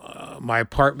 my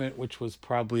apartment, which was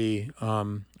probably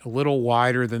a little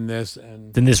wider than this.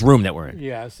 And Than this room that we're in.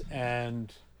 yes,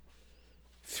 and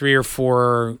 3 or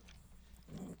 4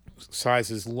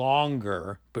 sizes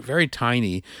longer, but very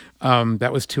tiny.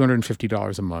 That was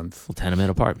 $250 a month. Little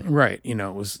tenement apartment. Right. It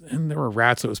was, and there were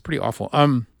rats. So it was pretty awful.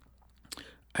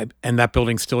 And that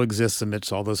building still exists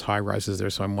amidst all those high rises there.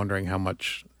 So I'm wondering how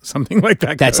much something like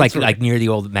that. That's goes. like near the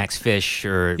old Max Fish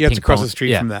or Yeah, it's Pink across Cone. the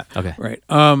street from that. Okay. Right.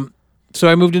 So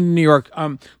I moved into New York.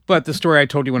 But the story I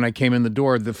told you when I came in the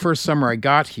door, the first summer I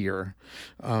got here,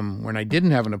 when I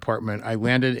didn't have an apartment, I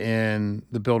landed in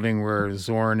the building where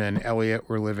Zorn and Elliot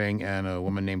were living and a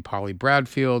woman named Polly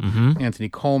Bradfield, Anthony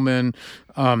Coleman.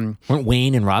 Weren't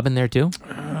Wayne and Robin there too?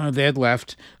 They had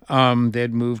left. They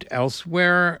had moved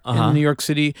elsewhere in New York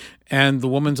City. And the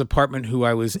woman's apartment who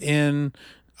I was in,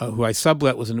 who I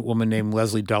sublet, was a woman named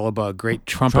Leslie Dullaba, a great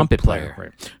trumpet player.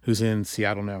 Right, who's in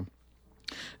Seattle now.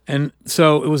 And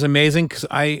so it was amazing because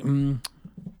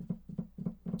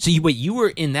So you were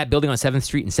in that building on 7th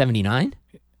Street in 79?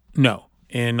 No,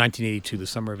 in 1982, the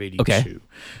summer of 82. Okay.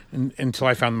 Until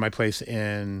I found my place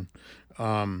on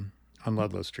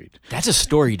Ludlow Street. That's a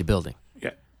storied building.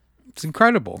 Yeah. It's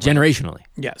incredible. Right? Generationally.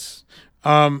 Yes.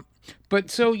 But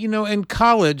so, in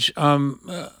college,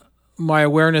 my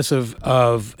awareness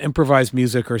of improvised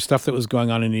music or stuff that was going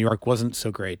on in New York wasn't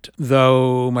so great.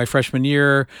 Though my freshman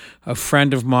year, a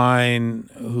friend of mine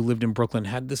who lived in Brooklyn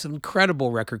had this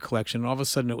incredible record collection. And all of a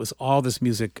sudden it was all this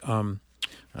music,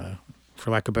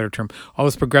 for lack of a better term, all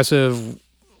this progressive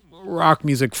rock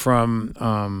music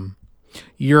from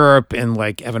Europe and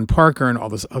like Evan Parker and all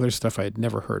this other stuff I had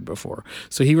never heard before.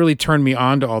 So he really turned me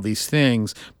on to all these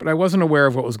things, but I wasn't aware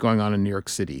of what was going on in New York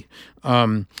City.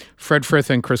 Fred Frith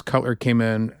and Chris Cutler came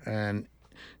in and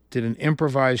did an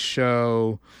improvised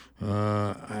show,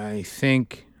 I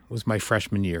think was my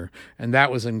freshman year, and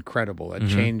that was incredible. It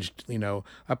changed,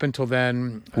 up until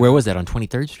then. Where was that, on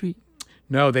 23rd Street?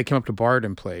 No, they came up to Bard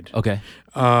and played. Okay.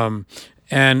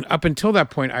 And up until that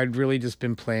point, I'd really just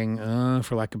been playing,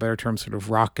 for lack of a better term, sort of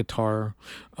rock guitar.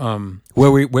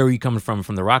 Where were you coming from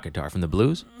the rock guitar? From the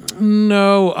blues?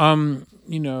 No,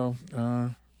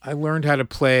 I learned how to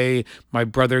play. My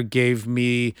brother gave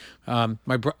me,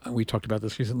 we talked about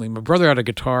this recently. My brother had a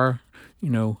guitar.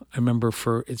 I remember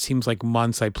it seems like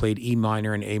months I played E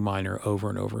minor and A minor over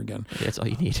and over again. That's all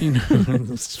you need.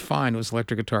 It's fine. It was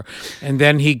electric guitar. And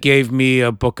then he gave me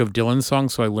a book of Dylan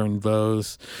songs, so I learned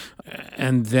those.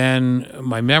 And then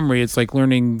my memory, it's like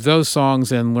learning those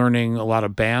songs and learning a lot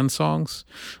of band songs.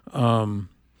 And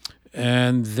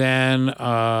then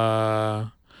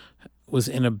was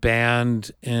in a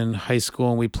band in high school,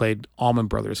 and we played Allman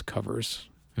Brothers covers.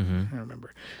 I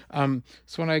remember.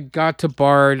 So when I got to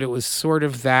Bard, it was sort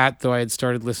of that, though I had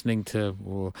started listening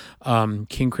to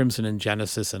King Crimson and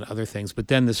Genesis and other things. But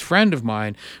then this friend of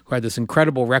mine who had this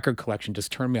incredible record collection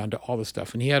just turned me on to all this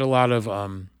stuff. And he had a lot of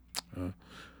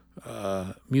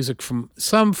music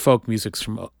some folk musics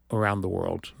from around the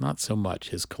world. Not so much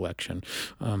his collection.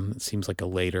 It seems like a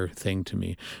later thing to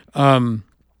me. And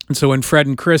so when Fred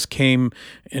and Chris came,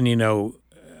 and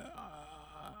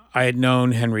I had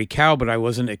known Henry Cow, but I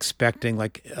wasn't expecting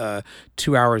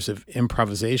 2 hours of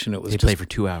improvisation. It was played for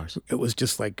 2 hours. It was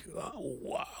just like,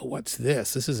 wow, what's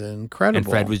this? This is incredible. And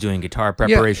Fred was doing guitar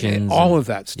preparations. Yeah, all of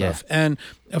that stuff. Yeah. And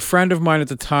a friend of mine at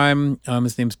the time,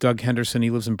 his name's Doug Henderson. He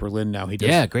lives in Berlin now. He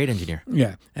does, great engineer.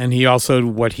 Yeah. And he also,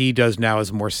 what he does now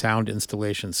is more sound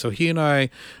installations. So he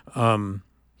and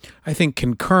I think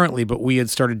concurrently, but we had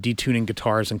started detuning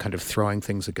guitars and kind of throwing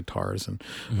things at guitars. And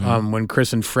when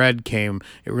Chris and Fred came,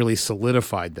 it really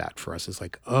solidified that for us. It's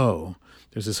like, oh,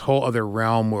 there's this whole other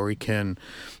realm where we can.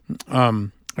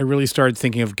 I really started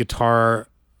thinking of guitar.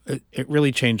 It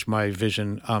really changed my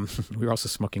vision. We were also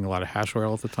smoking a lot of hash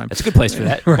oil at the time. That's a good place for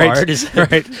that.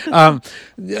 Right.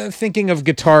 Thinking of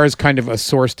guitar as kind of a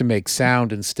source to make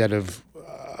sound instead of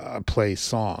play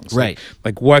songs, right?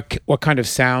 Like what kind of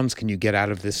sounds can you get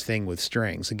out of this thing with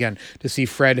strings? Again, to see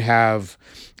Fred have,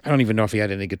 I don't even know if he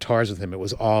had any guitars with him. It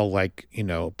was all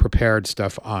prepared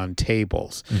stuff on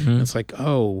tables. It's like,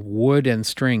 oh, wood and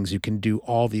strings, you can do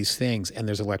all these things, and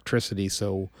there's electricity.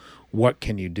 So what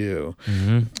can you do?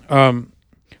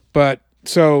 But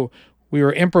so we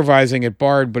were improvising at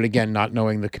Bard, but again, not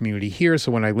knowing the community here.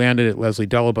 So when I landed at Leslie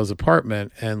Delaba's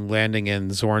apartment and landing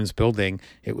in Zorn's building,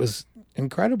 it was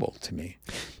incredible to me.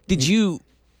 Did you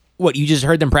just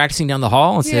heard them practicing down the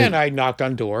hall? And I knocked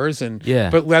on doors.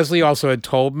 But Leslie also had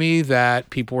told me that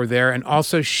people were there. And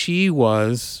also she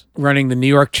was running the New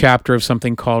York chapter of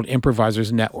something called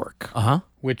Improvisers Network.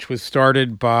 Which was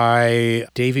started by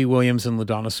Davey Williams and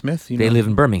LaDonna Smith. They live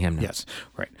in Birmingham now. Yes,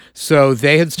 right. So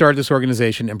they had started this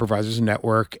organization, Improvisers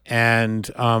Network, and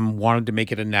wanted to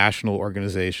make it a national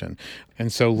organization.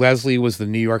 And so Leslie was the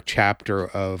New York chapter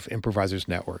of Improvisers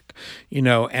Network,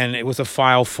 and it was a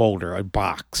file folder, a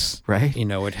box. Right.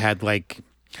 It had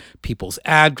people's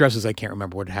addresses. I can't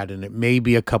remember what it had in it.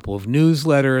 Maybe a couple of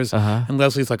newsletters. And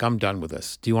Leslie's like, I'm done with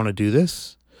this. Do you want to do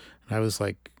this? And I was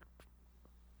like,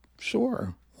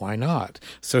 sure, why not?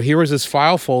 So here was this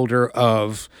file folder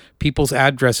of people's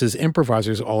addresses,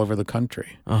 improvisers all over the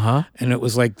country. And it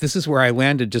was like, this is where I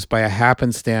landed just by a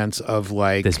happenstance of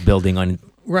this building on...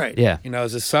 Right. Yeah.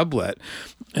 As a sublet.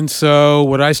 And so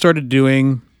what I started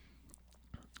doing,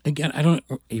 again, I don't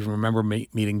even remember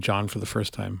meeting John for the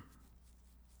first time.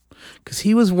 Because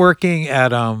he was working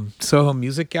at Soho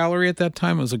Music Gallery at that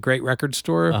time. It was a great record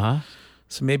store.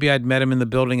 So maybe I'd met him in the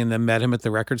building and then met him at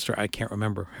the record store. I can't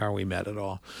remember how we met at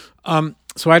all.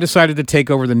 So I decided to take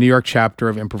over the New York chapter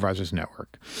of Improvisers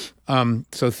Network.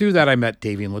 So through that, I met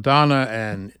Davey and LaDonna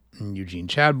and Eugene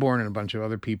Chadbourne and a bunch of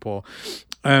other people.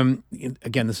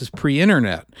 Again, this is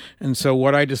pre-internet. And so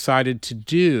what I decided to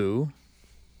do,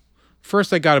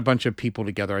 first I got a bunch of people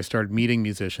together. I started meeting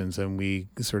musicians, and we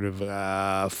sort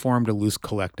of formed a loose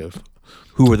collective.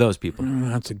 Who were those people?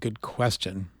 That's a good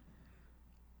question.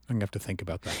 I'm going to have to think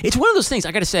about that. It's one of those things,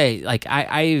 I got to say,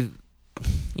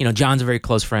 John's a very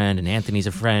close friend, and Anthony's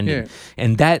a friend. Yeah.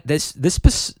 And that this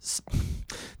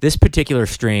particular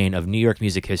strain of New York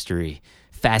music history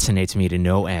fascinates me to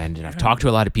no end. And I've talked to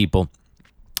a lot of people.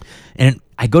 And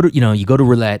I go to, you go to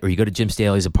Roulette or you go to Jim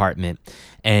Staley's apartment,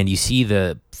 and you see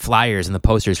the flyers and the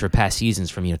posters for past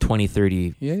seasons from, 20,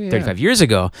 30, 35 years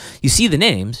ago. You see the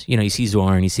names, you see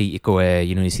Zorn, you see Ikoue,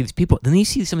 you see these people. Then you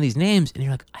see some of these names, and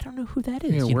you're like, I don't know who that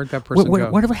is. Yeah, where'd that person go?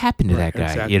 Whatever happened to that guy,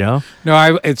 exactly.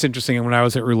 No, it's interesting. And when I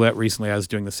was at Roulette recently, I was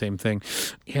doing the same thing.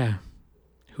 Yeah.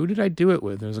 Who did I do it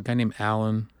with? There was a guy named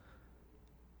Alan.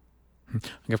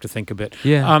 have to think a bit.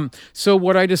 Yeah. So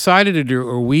what I decided to do,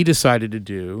 or we decided to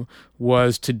do,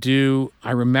 was to do,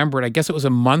 I remember it, I guess it was a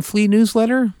monthly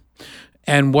newsletter.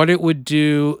 And what it would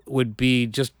do would be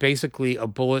just basically a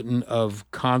bulletin of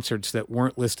concerts that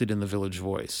weren't listed in the Village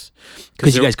Voice.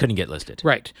 Because you guys couldn't get listed.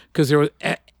 Right. Because there was,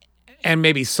 and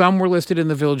maybe some were listed in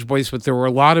the Village Voice, but there were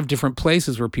a lot of different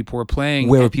places where people were playing.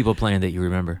 Where were people playing that you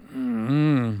remember?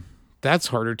 That's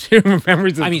harder to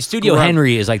remember. I mean, Studio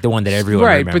Henry is like the one that everyone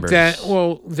remembers. Right,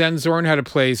 but then Zorn had a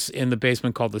place in the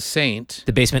basement called the Saint.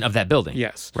 The basement of that building.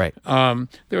 Yes. Right.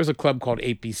 There was a club called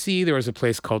APC. There was a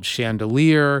place called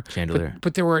Chandelier.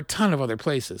 But there were a ton of other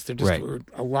places. There just were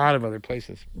a lot of other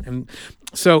places. And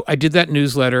so I did that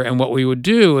newsletter, and what we would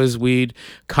do is we'd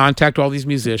contact all these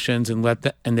musicians and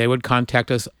and they would contact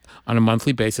us on a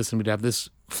monthly basis, and we'd have this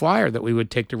flyer that we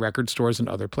would take to record stores and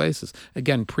other places.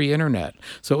 Again, pre-internet.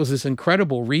 So it was this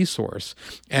incredible resource.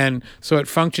 And so it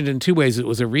functioned in two ways. It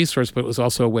was a resource, but it was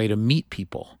also a way to meet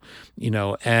people,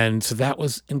 and so that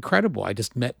was incredible. I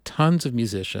just met tons of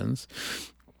musicians.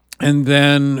 And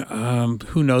then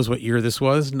who knows what year this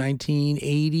was,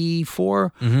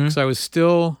 1984? Because I was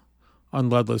still on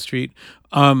Ludlow Street.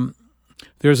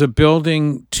 There's a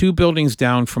building, 2 buildings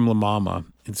down from La Mama.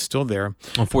 It's still there.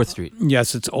 On 4th Street.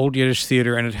 Yes, it's Old Yiddish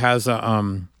Theater, and it has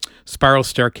a spiral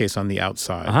staircase on the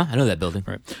outside. I know that building.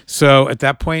 Right. So at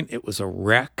that point, it was a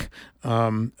wreck.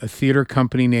 A theater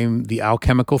company named the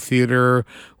Alchemical Theater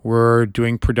were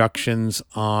doing productions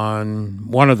on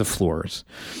one of the floors.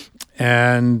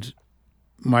 And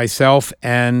myself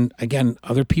and, again,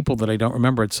 other people that I don't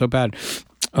remember. It's so bad.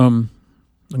 I'm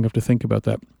going to have to think about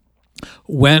that.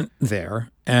 Went there,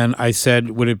 and I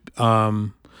said, would it...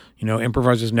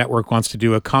 Improvisers Network wants to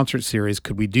do a concert series.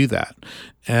 Could we do that?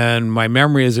 And my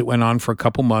memory is it went on for a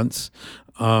couple months.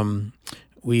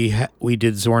 We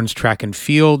did Zorn's Track and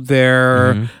Field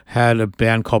there, had a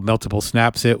band called Multiple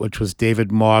Snaps It, which was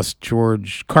David Moss,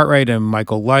 George Cartwright, and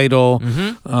Michael Lytle.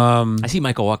 I see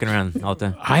Michael walking around all the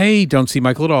time. I don't see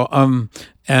Michael at all.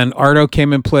 And Arto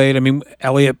came and played. I mean,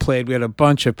 Elliot played. We had a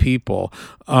bunch of people.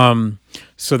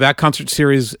 So that concert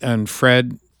series, and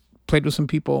Fred played with some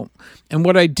people. And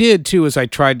what I did too is I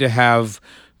tried to have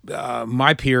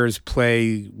my peers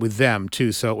play with them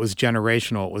too. So it was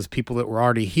generational. It was people that were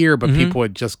already here, but people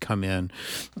had just come in.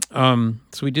 So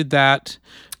we did that.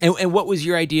 And what was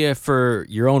your idea for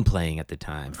your own playing at the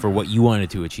time, for what you wanted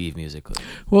to achieve musically?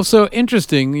 Well, so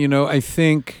interesting, I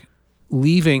think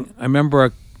I remember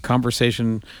a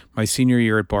conversation my senior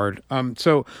year at Bard.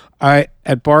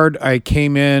 At Bard, I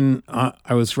came in,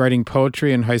 I was writing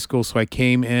poetry in high school, so I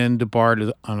came into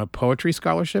Bard on a poetry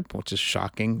scholarship, which is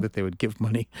shocking that they would give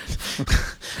money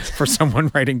for someone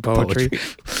writing poetry.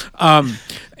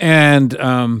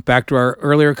 Back to our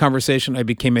earlier conversation, I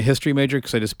became a history major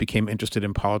because I just became interested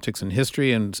in politics and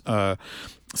history, and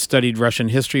studied Russian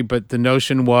history, but the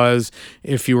notion was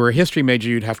if you were a history major,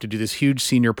 you'd have to do this huge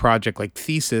senior project like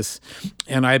thesis.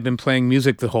 And I had been playing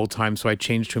music the whole time, so I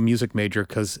changed to a music major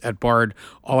because at Bard,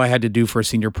 all I had to do for a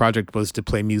senior project was to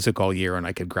play music all year and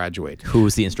I could graduate. Who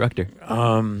was the instructor?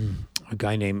 A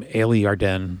guy named Ailey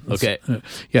Arden. Okay.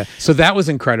 Yeah. So that was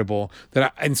incredible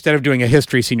that instead of doing a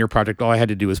history senior project, all I had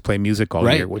to do was play music all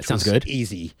year, which sounds was good.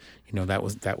 Easy.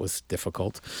 That was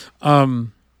difficult.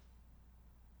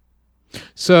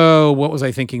 So what was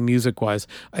I thinking music-wise?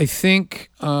 I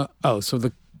think, so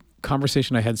the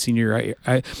conversation I had senior year,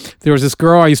 there was this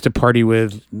girl I used to party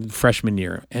with freshman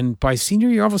year, and by senior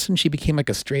year, all of a sudden she became like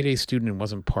a straight A student and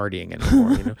wasn't partying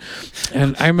anymore,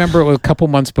 And I remember it was a couple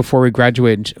months before we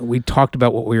graduated, and we talked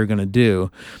about what we were going to do,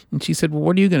 and she said, well,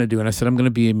 what are you going to do? And I said, I'm going to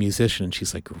be a musician. And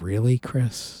she's like, really,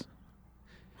 Chris?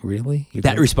 Really?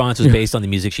 That response was based on the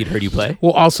music she'd heard you play?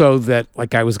 Well, also that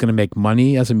like I was going to make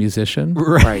money as a musician,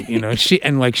 right?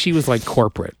 She was like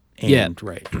corporate,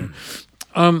 right.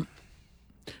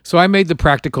 So I made the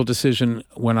practical decision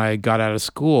when I got out of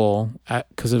school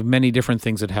because of many different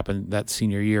things that happened that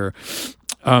senior year,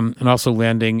 and also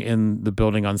landing in the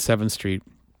building on 7th Street.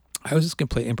 I was just going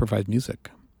to play improvised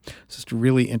music. Just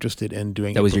really interested in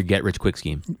doing. That was your get rich quick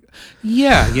scheme.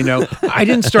 Yeah, I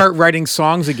didn't start writing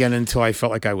songs again until I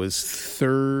felt like I was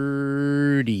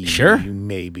 30. Sure,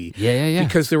 maybe. Yeah.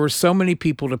 Because there were so many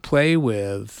people to play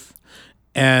with,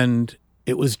 and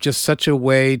it was just such a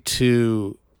way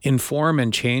to inform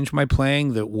and change my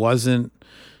playing that wasn't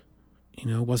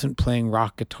playing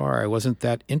rock guitar. I wasn't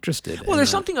that interested. Well, there's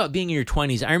something about being in your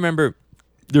 20s. I remember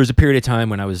there was a period of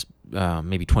time when I was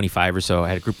maybe 25 or so. I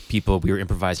had a group of people. We were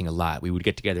improvising a lot. We would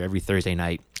get together every Thursday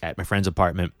night at my friend's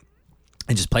apartment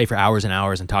and just play for hours and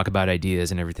hours and talk about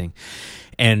ideas and everything.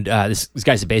 And this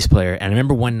guy's a bass player. And I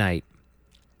remember one night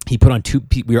he put on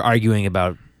we were arguing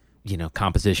about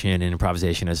composition and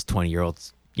improvisation as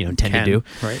 20-year-olds tend to Can, do.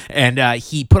 right. And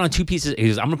he put on two pieces. He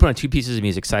goes, I'm going to put on two pieces of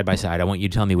music side by side. I want you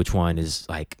to tell me which one is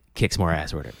like kicks more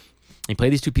ass or whatever. He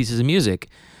played these two pieces of music,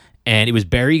 and it was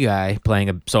Barry Guy playing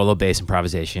a solo bass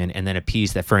improvisation, and then a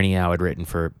piece that Fernie Au had written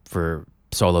for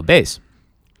solo bass.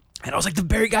 And I was like, the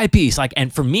Barry Guy piece,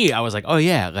 and for me, I was like, oh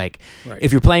yeah,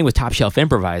 if you're playing with top shelf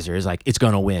improvisers, it's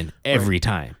gonna win every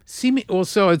time.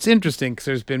 So it's interesting because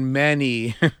there's been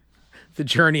many. The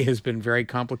journey has been very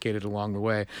complicated along the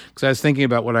way. Because I was thinking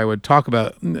about what I would talk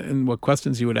about and what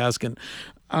questions you would ask, and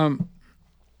I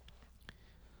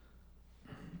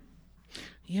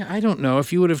don't know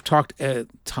if you would have talked.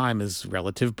 Time is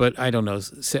relative, but I don't know.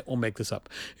 We'll make this up.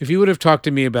 If you would have talked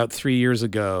to me about 3 years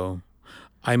ago,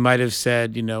 I might have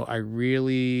said, I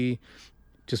really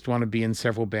just want to be in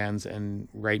several bands and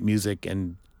write music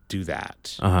and do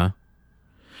that. I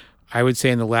would say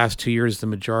in the last 2 years, the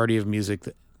majority of music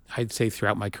that I'd say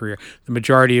throughout my career, the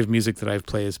majority of music that I've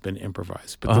played has been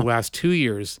improvised. But the last 2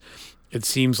 years, it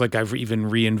seems like I've even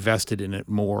reinvested in it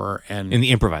more and in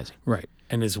the improvising, right,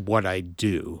 and is what I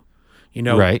do,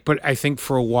 Right. But I think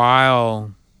for a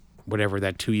while, whatever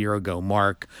that 2 year ago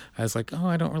mark, I was like, oh,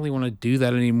 I don't really want to do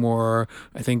that anymore.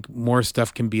 I think more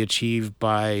stuff can be achieved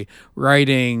by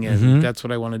writing, and that's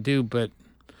what I want to do. But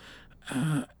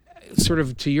sort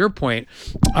of to your point,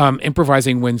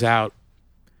 improvising wins out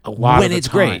a lot when of the it's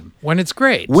time. great. When it's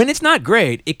great. When it's not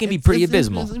great, it can be pretty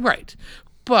abysmal. Right.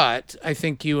 But I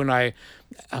think you and I,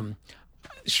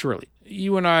 surely,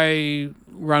 you and I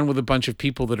run with a bunch of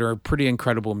people that are pretty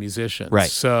incredible musicians.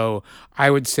 Right. So I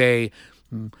would say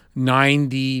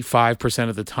 95%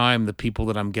 of the time, the people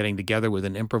that I'm getting together with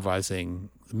and improvising,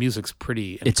 the music's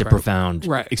pretty incredible. It's a profound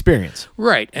experience.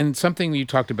 Right. And something you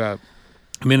talked about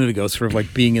a minute ago, sort of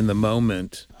like being in the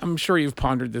moment. I'm sure you've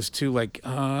pondered this too,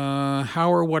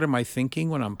 how or what am I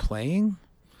thinking when I'm playing?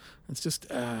 It's just...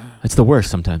 It's the worst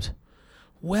sometimes.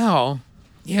 Well,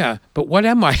 yeah, but what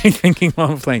am I thinking while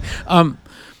I'm playing?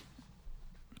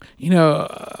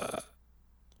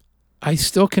 I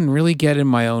still can really get in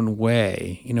my own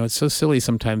way. It's so silly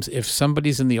sometimes. If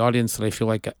somebody's in the audience that I feel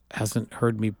like hasn't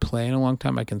heard me play in a long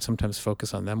time, I can sometimes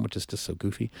focus on them, which is just so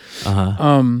goofy.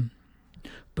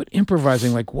 But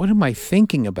improvising, what am I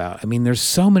thinking about? I mean, there's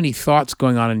so many thoughts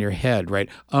going on in your head, right?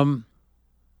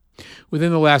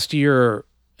 Within the last year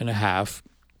and a half,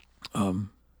 and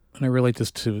I relate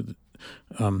this to,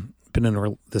 been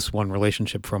in this one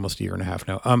relationship for almost a year and a half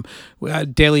now. We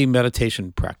had daily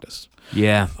meditation practice.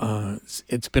 Yeah.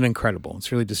 It's been incredible.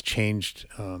 It's really just changed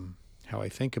how I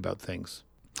think about things.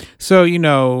 So,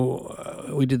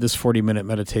 we did this 40-minute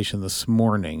meditation this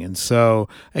morning. And so,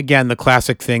 again, the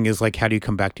classic thing is how do you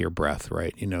come back to your breath,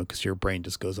 right? Because your brain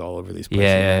just goes all over these places.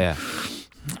 Yeah.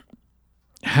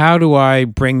 How do I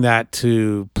bring that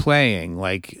to playing?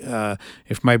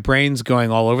 If my brain's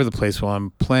going all over the place while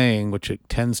I'm playing, which it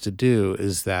tends to do,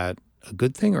 is that a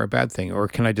good thing or a bad thing? Or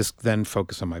can I just then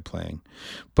focus on my playing?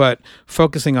 But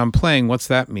focusing on playing, what's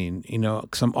that mean?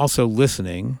 Because I'm also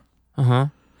listening.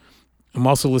 I'm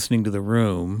also listening to the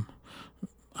room.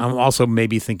 I'm also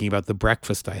maybe thinking about the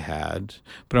breakfast I had,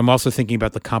 but I'm also thinking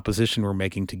about the composition we're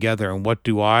making together and what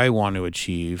do I want to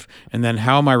achieve? And then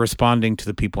how am I responding to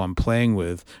the people I'm playing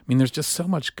with? I mean, there's just so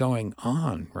much going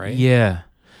on, right? Yeah.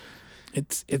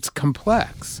 It's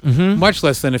complex, much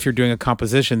less than if you're doing a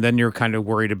composition. Then you're kind of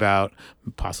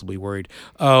possibly worried.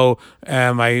 Oh,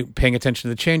 am I paying attention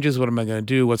to the changes? What am I going to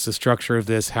do? What's the structure of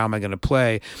this? How am I going to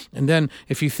play? And then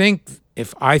if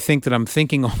I think that I'm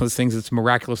thinking all those things, it's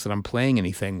miraculous that I'm playing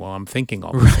anything while I'm thinking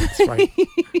all those things, right?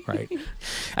 Right.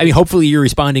 I mean, hopefully you're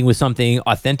responding with something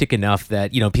authentic enough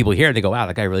that people hear it, they go, "Wow,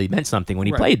 that guy really meant something when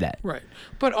he played that." Right.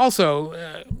 But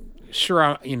also, sure,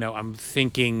 I'm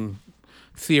thinking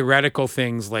theoretical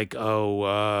things like,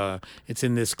 it's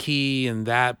in this key and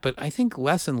that. But I think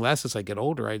less and less as I get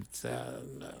older. I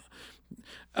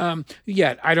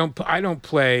don't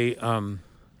play.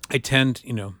 I tend,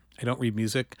 I don't read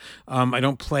music. I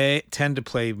don't tend to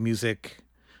play music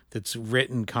that's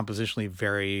written compositionally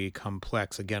very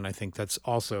complex. Again, I think that's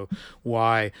also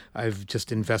why I've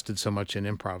just invested so much in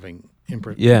improvising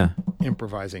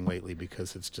lately,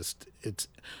 because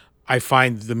I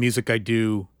find the music I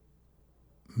do.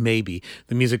 Maybe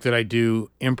the music that I do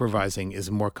improvising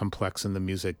is more complex than the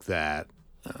music that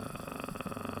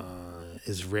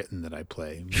is written that I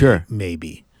play. Sure.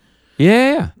 Maybe.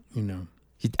 Yeah.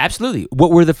 Absolutely.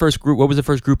 What was the first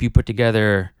group you put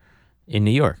together in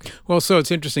New York? Well, so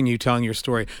it's interesting you telling your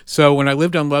story. So when I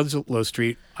lived on Ludlow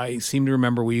Street, I seem to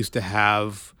remember we used to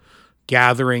have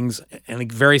gatherings in a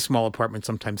very small apartment,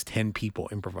 sometimes 10 people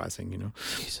improvising,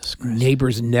 Jesus Christ.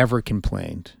 Neighbors never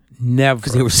complained. Never.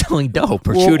 Because they were selling dope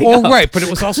or shooting well, up. right, but it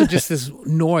was also just this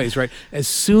noise, right? As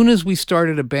soon as we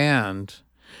started a band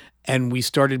and we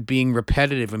started being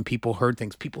repetitive and people heard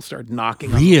things, people started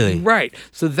knocking Really? on. Right.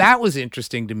 So that was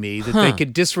interesting to me, that they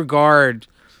could disregard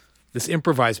this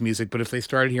improvised music, but if they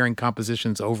started hearing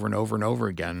compositions over and over and over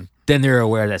again. Then they're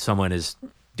aware that someone is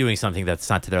doing something that's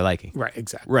not to their liking. Right,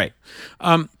 exactly. Right.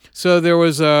 So there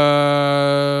was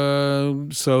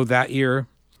so that year,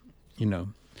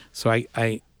 so I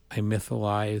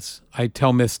mythalize. I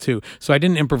tell myths too. So I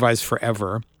didn't improvise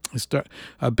forever. I start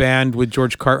a band with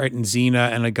George Cartwright and Xena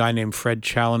and a guy named Fred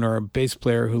Challoner, a bass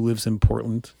player who lives in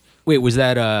Portland. Wait, was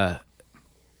that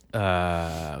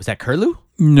Curlew?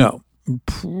 No.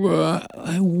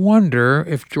 I wonder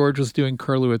if George was doing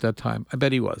Curlew at that time. I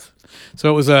bet he was. So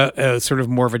it was a sort of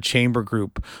more of a chamber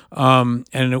group. And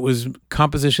it was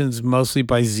compositions mostly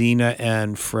by Xena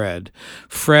and Fred.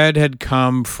 Fred had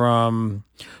come from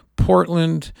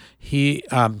Portland. He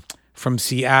from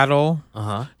Seattle.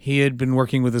 He had been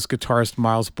working with this guitarist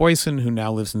Miles Boyson, who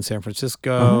now lives in San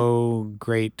Francisco.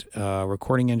 Great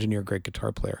recording engineer, great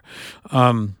guitar player.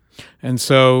 And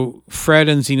so Fred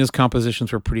and Xena's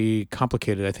compositions were pretty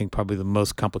complicated. I think probably the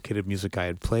most complicated music I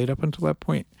had played up until that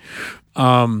point.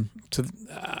 That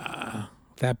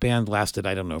band lasted,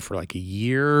 I don't know, for like a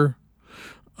year.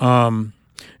 And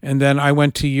then I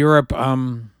went to Europe. How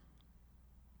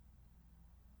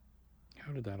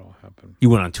did that all happen? You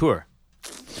went on tour.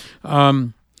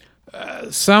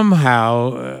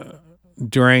 Somehow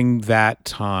during that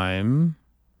time,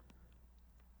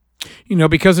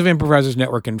 because of Improvisers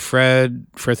Network and Fred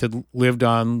had lived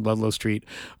on Ludlow Street,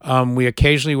 we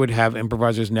occasionally would have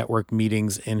Improvisers Network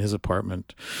meetings in his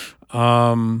apartment.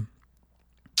 And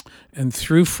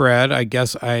through Fred, I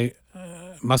guess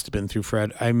must have been through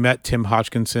Fred, I met Tim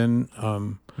Hodgkinson.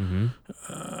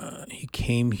 He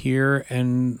came here,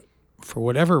 and for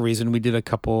whatever reason, we did a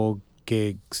couple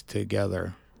gigs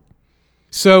together.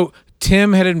 So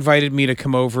Tim had invited me to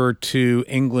come over to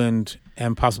England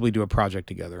and possibly do a project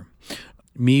together.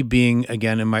 Me being,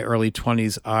 again, in my early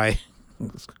 20s,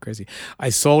 it's crazy. I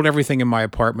sold everything in my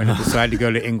apartment and decided to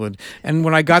go to England. And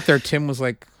when I got there, Tim was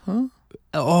like, huh?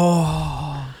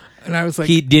 Oh. And I was like...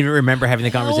 He didn't remember having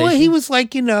the conversation? Well, he was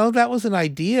like, that was an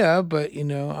idea, but,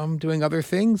 I'm doing other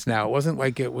things now. It wasn't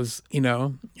like it was, it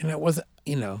wasn't...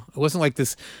 it wasn't like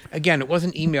this, again, it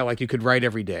wasn't email like you could write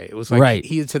every day. It was like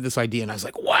he had said this idea and I was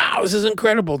like, wow, this is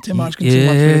incredible. Tim Hodgkinson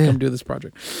wants me to come do this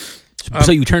project.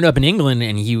 So you turned up in England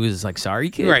and he was like,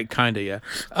 sorry, kid? Right, kind of, yeah.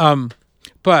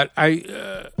 But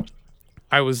I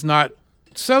was not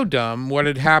so dumb. What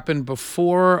had happened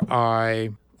before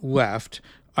I left,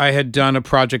 I had done a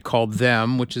project called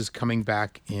Them, which is coming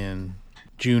back in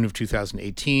June of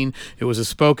 2018. It was a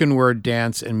spoken word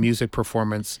dance and music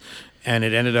performance, and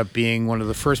it ended up being one of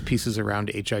the first pieces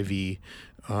around HIV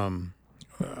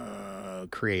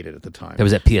created at the time. That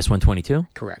was at PS 122?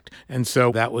 Correct. And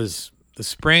so that was the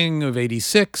spring of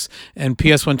 86, and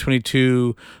PS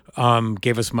 122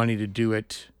 gave us money to do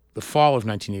it the fall of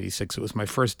 1986. It was my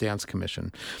first dance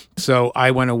commission. So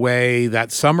I went away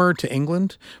that summer to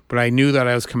England, but I knew that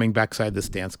I was coming back side this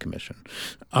dance commission.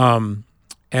 And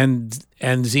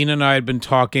Xena and I had been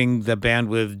talking. The band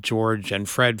with George and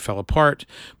Fred fell apart,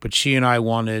 but she and I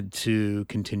wanted to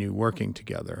continue working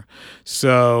together.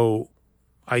 So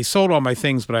I sold all my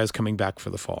things, but I was coming back for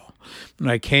the fall. And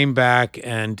I came back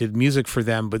and did music for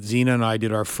them, but Xena and I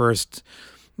did our first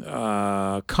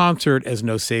concert as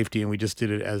No Safety, and we just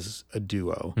did it as a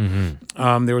duo.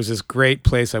 There was this great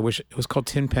place, it was called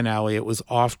Tin Pan Alley. It was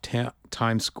off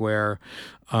Times Square.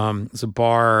 It was a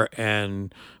bar,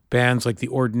 and bands like the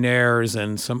Ordinaires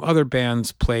and some other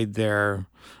bands played there.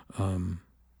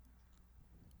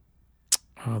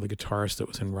 The guitarist that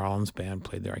was in Rollins' band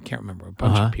played there. I can't remember. A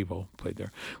bunch of people played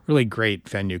there. Really great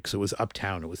venue because it was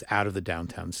uptown. It was out of the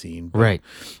downtown scene. But Right.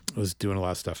 It was doing a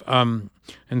lot of stuff. And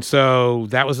so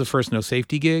that was the first No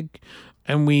Safety gig.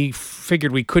 And we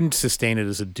figured we couldn't sustain it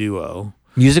as a duo.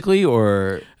 Musically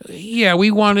or? Yeah,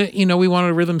 we wanted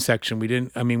a rhythm section.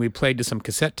 We played to some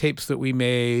cassette tapes that we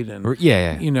made. And,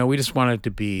 Yeah. we just wanted it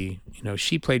to be,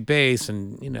 she played bass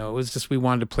and, it was just, we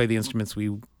wanted to play the instruments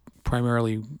we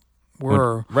primarily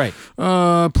were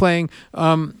playing.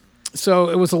 So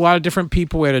it was a lot of different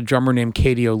people. We had a drummer named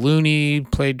Katie O'Looney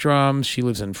played drums. She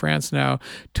lives in France now.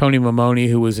 Tony Mamoni,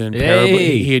 who was in Perubu.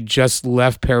 He had just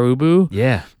left Perubu.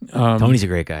 Yeah. Tony's a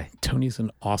great guy. Tony's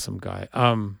an awesome guy.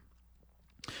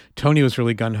 Tony was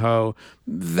really gun ho.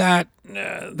 That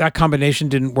combination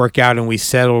didn't work out, and we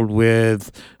settled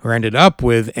with, or ended up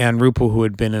with, Ann Rupel, who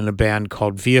had been in a band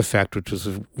called V Effect, which was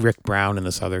with Rick Brown and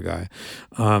this other guy,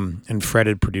 and Fred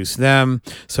had produced them.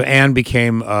 So Ann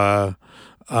became a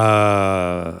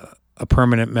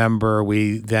permanent member.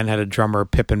 We then had a drummer,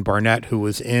 Pippin Barnett, who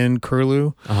was in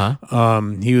Curlew.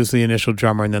 He was the initial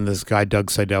drummer, and then this guy, Doug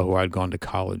Seidel, who I'd gone to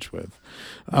college with.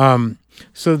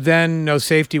 So then No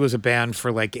Safety was a band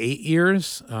for like 8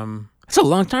 years. That's a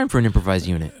long time for an improvised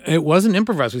unit. It wasn't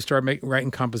improvised. We started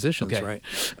writing compositions, Okay. right?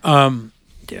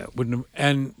 Yeah, but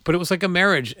it was like a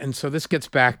marriage. And so this gets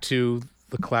back to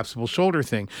the collapsible shoulder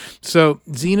thing. So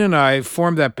Zena and I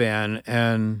formed that band,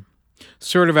 and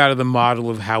sort of out of the model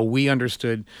of how we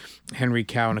understood Henry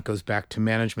Cow, and it goes back to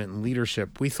management and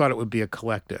leadership, we thought it would be a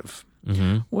collective.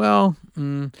 Well,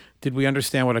 did we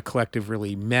understand what a collective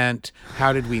really meant?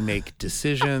 How did we make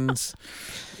decisions?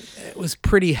 It was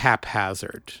pretty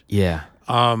haphazard. Yeah.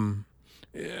 And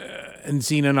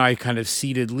Zena and I kind of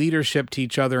ceded leadership to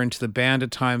each other and to the band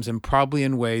at times, and probably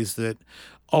in ways that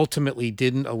ultimately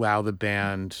didn't allow the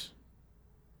band,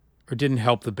 or didn't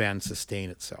help the band sustain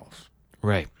itself.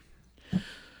 Right.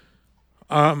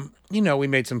 We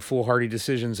made some foolhardy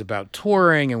decisions about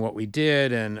touring and what we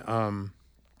did, and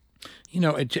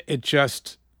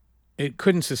it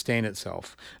couldn't sustain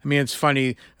itself. I mean, it's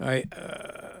funny.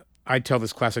 I tell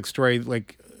this classic story.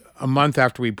 Like a month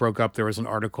after we broke up, there was an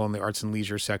article in the Arts and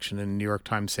Leisure section in the New York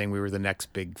Times saying we were the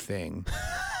next big thing.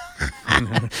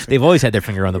 They've always had their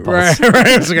finger on the pulse. Right.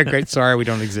 It's like, great, sorry, we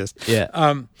don't exist.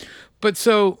 Yeah. But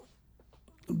so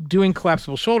doing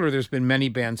Collapsible Shoulder, there's been many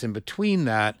bands in between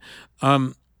that.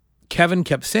 Kevin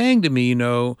kept saying to me,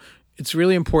 it's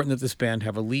really important that this band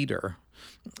have a leader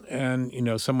and,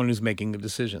 someone who's making the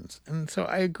decisions. And so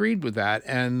I agreed with that.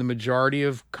 And the majority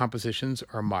of compositions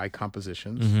are my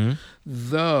compositions,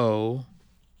 though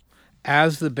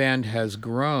as the band has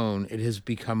grown, it has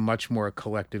become much more a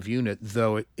collective unit,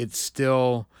 though it's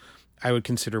still, I would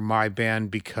consider my band,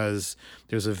 because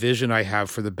there's a vision I have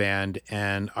for the band,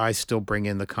 and I still bring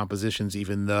in the compositions,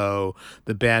 even though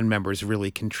the band members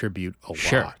really contribute a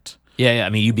lot. Yeah. I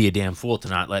mean, you'd be a damn fool to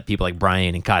not let people like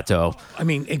Brian and Kato. I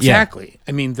mean, exactly. Yeah.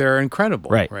 I mean, they're incredible,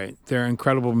 right? They're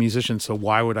incredible musicians, so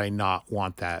why would I not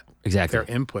want that? Exactly.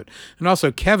 Their input. And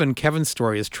also Kevin's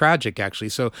story is tragic, actually.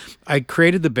 So I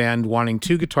created the band wanting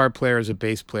 2 guitar players, a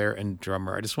bass player, and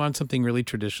drummer. I just wanted something really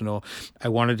traditional. I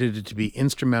wanted it to be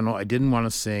instrumental. I didn't want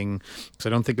to sing, because I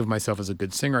don't think of myself as a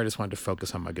good singer. I just wanted to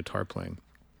focus on my guitar playing.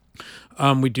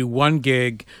 We do one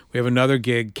gig. We have another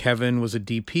gig. Kevin was a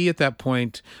DP at that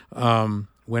point.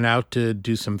 Went out to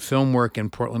do some film work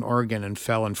in Portland, Oregon, and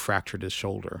fell and fractured his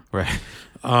shoulder. Right.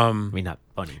 I mean, not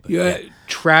funny. But yeah.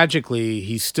 Tragically,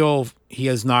 he's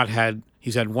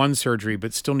had one surgery,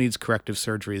 but still needs corrective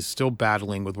surgery. Is still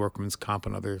battling with workman's comp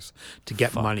and others to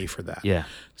get money for that. Yeah.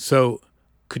 So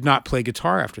could not play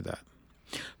guitar after that,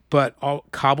 but all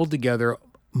cobbled together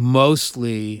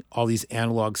mostly all these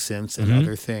analog synths and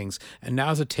other things, and now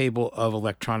has a table of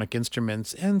electronic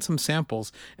instruments and some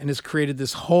samples, and has created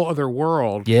this whole other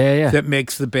world that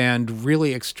makes the band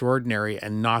really extraordinary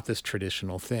and not this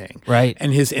traditional thing. Right.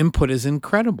 And his input is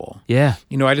incredible. Yeah.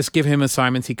 I just give him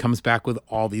assignments, he comes back with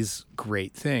all these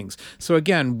great things. So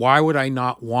again, why would I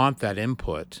not want that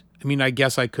input? I mean, I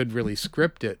guess I could really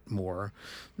script it more.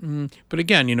 But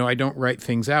again, I don't write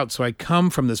things out. So I come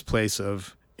from this place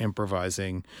of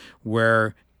improvising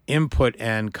where input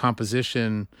and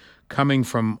composition coming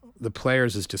from the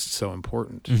players is just so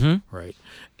important, right?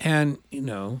 And,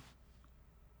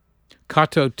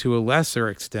 Kato to a lesser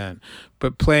extent,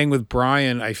 but playing with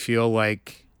Brian, I feel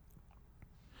like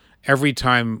every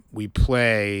time we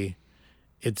play,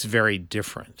 it's very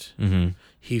different.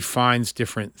 He finds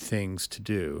different things to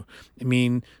do. I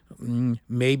mean,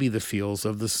 maybe the feels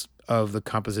of the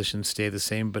composition stay the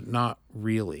same, but not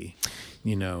really,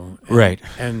 Right.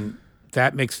 And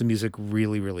that makes the music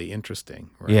really, really interesting.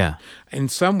 Right? Yeah. In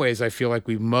some ways, I feel like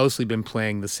we've mostly been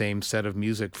playing the same set of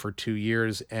music for 2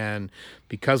 years, and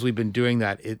because we've been doing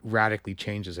that, it radically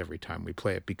changes every time we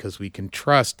play it, because we can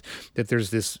trust that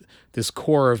there's this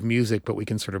core of music, but we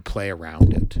can sort of play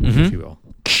around it, if you will.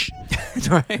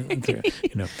 Right.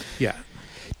 Yeah.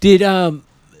 Did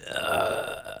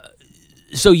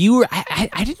so you were?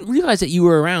 I didn't realize that you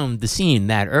were around the scene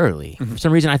that early. For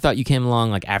some reason, I thought you came along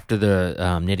like after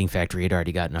the Knitting Factory had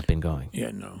already gotten up and going.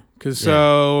 Yeah, no, because we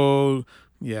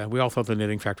all thought the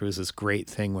Knitting Factory was this great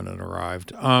thing when it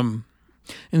arrived.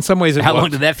 In some ways, How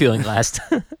long did that feeling last?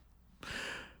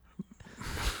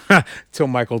 Till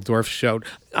Michael Dorf showed.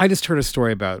 I just heard a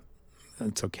story about.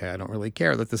 It's okay. I don't really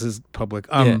care that this is public.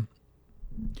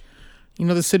 You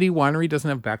know, the City Winery doesn't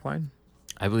have backline.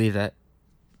 I believe that.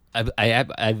 I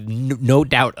have no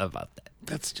doubt about that.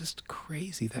 That's just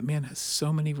crazy. That man has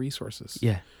so many resources.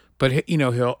 Yeah. But you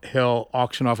know, he'll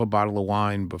auction off a bottle of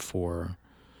wine before.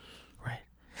 Right.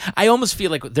 I almost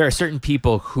feel like there are certain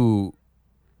people who,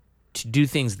 to do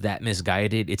things that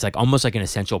misguided, it's like almost like an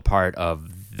essential part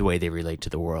of the way they relate to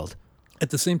the world.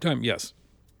 At the same time, yes.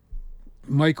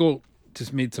 Michael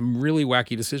just made some really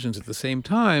wacky decisions. At the same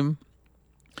time,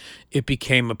 it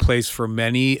became a place for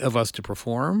many of us to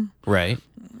perform. Right.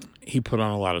 He put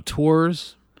on a lot of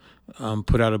tours,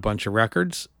 put out a bunch of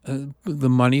records. The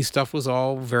money stuff was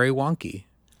all very wonky.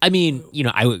 I mean, you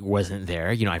know, I wasn't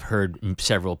there. You know, I've heard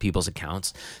several people's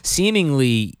accounts.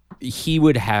 Seemingly, he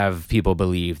would have people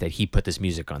believe that he put this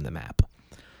music on the map.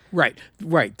 Right.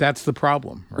 That's the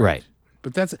problem. Right.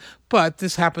 But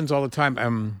this happens all the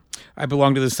time. I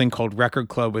belong to this thing called Record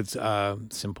Club. It's a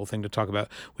simple thing to talk about.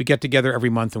 We get together every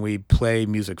month and we play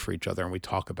music for each other and we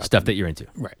talk about Stuff that you're into.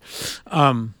 Right.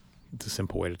 It's a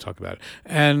simple way to talk about it.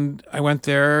 And I went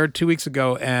there 2 weeks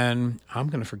ago, and I'm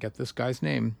going to forget this guy's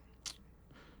name.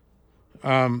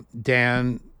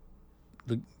 Dan,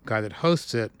 the guy that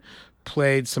hosts it,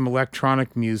 played some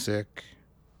electronic music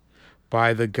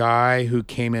by the guy who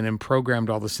came in and programmed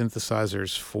all the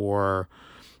synthesizers for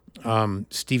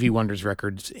Stevie Wonder's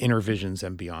records, Inner Visions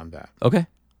and Beyond That. Okay.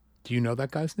 Do you know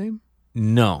that guy's name?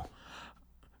 No.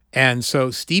 And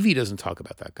so Stevie doesn't talk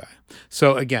about that guy.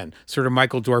 So again, sort of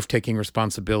Michael Dorf taking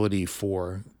responsibility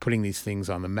for putting these things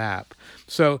on the map.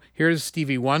 So here's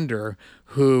Stevie Wonder,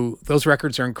 who those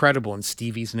records are incredible, and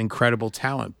Stevie's an incredible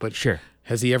talent. But Sure.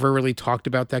 has he ever really talked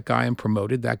about that guy and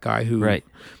promoted that guy who, Right.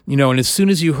 you know, and as soon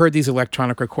as you heard these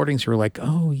electronic recordings, you were like,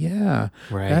 oh, yeah,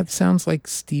 Right. that sounds like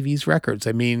Stevie's records.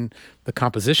 I mean, the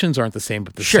compositions aren't the same,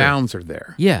 but the Sure. sounds are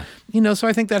there. Yeah. You know, so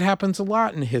I think that happens a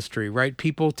lot in history, right?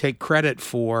 People take credit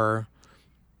for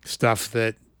stuff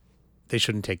that they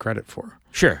shouldn't take credit for.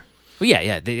 Sure. Well,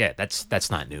 yeah. That's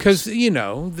not news. Because, you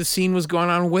know, the scene was going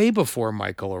on way before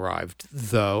Michael arrived,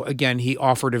 though. Again, he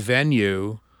offered a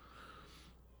venue.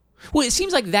 Well, it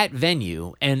seems like that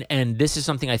venue, and this is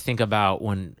something I think about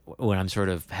when I'm sort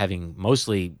of having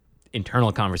mostly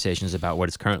internal conversations about what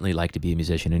it's currently like to be a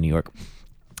musician in New York.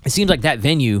 It seems like that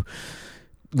venue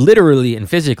literally and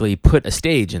physically put a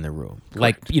stage in the room. Correct.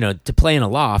 Like, you know, to play in a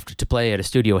loft, to play at a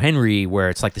Studio Henry where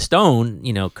it's like the Stone,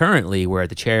 you know, currently where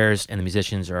the chairs and the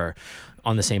musicians are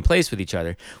on the same place with each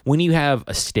other. When you have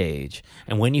a stage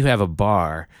and when you have a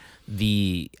bar,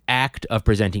 the act of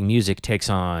presenting music takes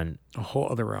on A whole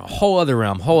other realm.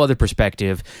 whole other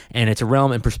perspective, and it's a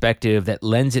realm and perspective that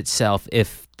lends itself,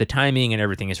 if the timing and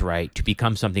everything is right, to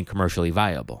become something commercially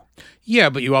viable. Yeah,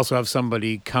 but you also have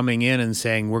somebody coming in and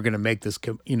saying, we're going to make this,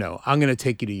 you know, I'm going to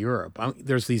take you to Europe.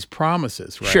 There's these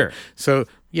promises, right? Sure. So,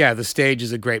 yeah, the stage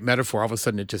is a great metaphor. All of a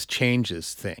sudden, it just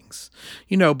changes things.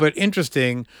 You know, but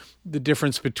interesting, the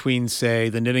difference between, say,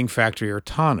 the Knitting Factory or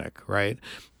Tonic, right?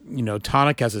 You know,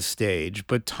 Tonic has a stage,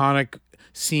 but Tonic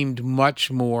seemed much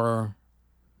more,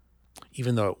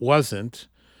 even though it wasn't,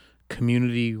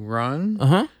 community run.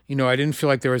 Uh-huh. You know, I didn't feel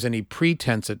like there was any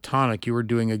pretense at Tonic. You were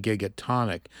doing a gig at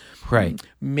Tonic. Right.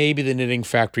 Maybe the Knitting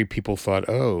Factory people thought,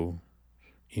 oh,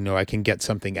 you know, I can get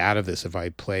something out of this if I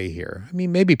play here. I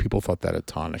mean, maybe people thought that at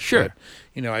Tonic. Sure. But,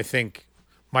 you know, I think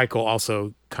Michael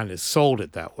also kind of sold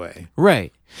it that way.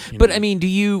 Right. But I mean, do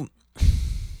you...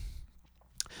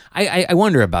 I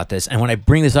wonder about this, and when I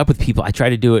bring this up with people, I try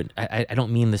to do it. I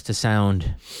don't mean this to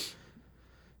sound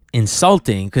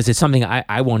insulting, because it's something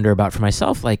I wonder about for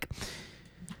myself. Like,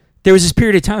 there was this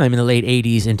period of time in the late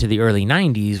 80s into the early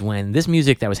 90s when this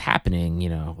music that was happening, you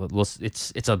know, well,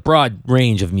 it's a broad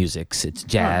range of musics. It's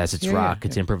jazz, it's rock,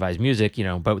 it's improvised music, you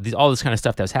know, but all this kind of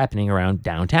stuff that was happening around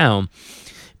downtown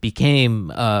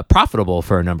became profitable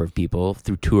for a number of people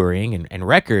through touring and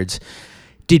records.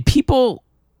 Did people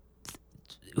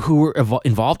who were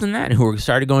involved in that and who were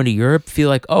started going to Europe feel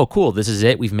like, oh, cool, this is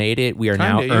it, we've made it, we are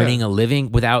now earning a living,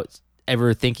 without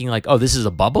ever thinking like, oh, this is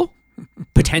a bubble?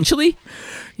 Potentially?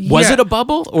 Was it a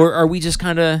bubble? Or are we just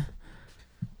kind of...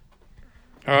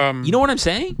 you know what I'm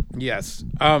saying? Yes.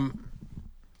 Can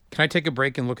I take a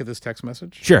break and look at this text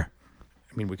message? Sure.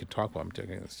 I mean, we could talk while I'm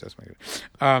taking this text message.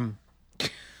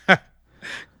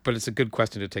 But it's a good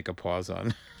question to take a pause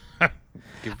on.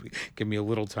 Give me a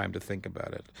little time to think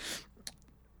about it.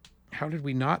 How did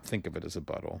we not think of it as a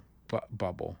bubble?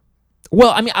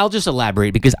 Well, I mean, I'll just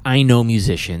elaborate, because I know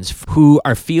musicians who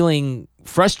are feeling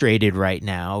frustrated right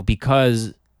now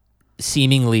because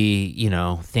seemingly, you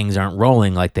know, things aren't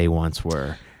rolling like they once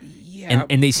were. Yeah.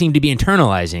 And they seem to be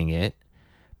internalizing it.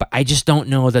 But I just don't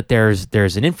know that there's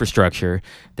an infrastructure,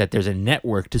 that there's a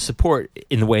network to support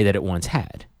in the way that it once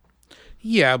had.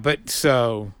 Yeah, but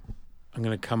so I'm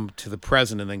going to come to the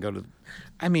present and then go to.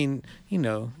 I mean,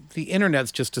 the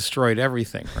internet's just destroyed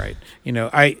everything, right?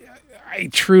 I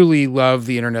truly love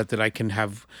the internet that I can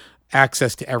have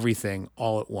access to everything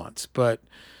all at once, but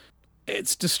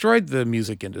it's destroyed the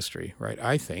music industry, right?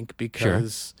 I think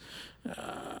because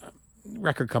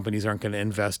record companies aren't going to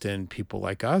invest in people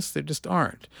like us; they just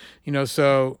aren't.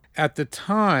 So at the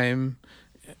time,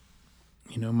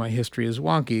 my history is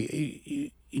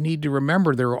wonky. You need to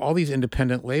remember there were all these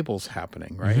independent labels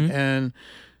happening, right? And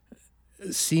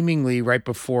seemingly right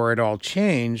before it all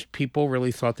changed, people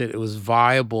really thought that it was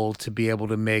viable to be able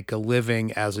to make a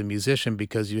living as a musician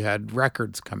because you had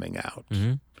records coming out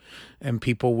and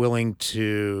people willing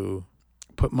to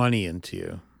put money into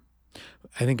you.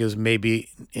 I think it was maybe,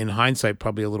 in hindsight,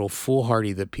 probably a little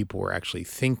foolhardy that people were actually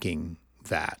thinking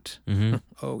that.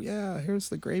 Oh, yeah, here's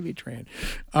the gravy train.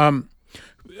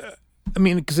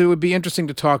 Because it would be interesting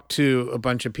to talk to a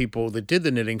bunch of people that did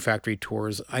the Knitting Factory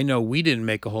tours. I know we didn't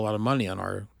make a whole lot of money on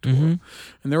our tour. And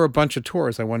there were a bunch of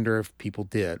tours. I wonder if people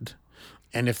did.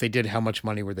 And if they did, how much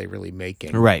money were they really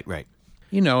making? Right.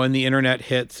 And the internet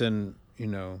hits and,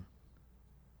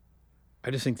 I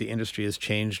just think the industry has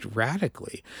changed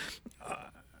radically.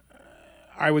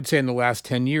 I would say in the last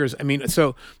 10 years.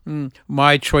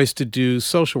 My choice to do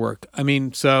social work.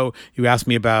 So you asked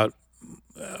me about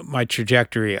my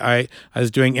trajectory. I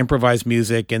was doing improvised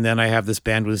music, and then I have this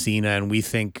band with Xena, and we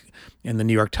think, and the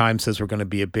New York Times says we're going to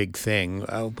be a big thing.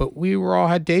 But we all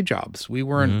had day jobs. We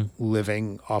weren't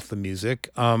living off the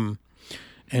music.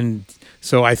 And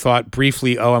so I thought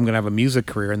briefly, I'm going to have a music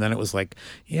career. And then it was like,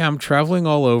 yeah, I'm traveling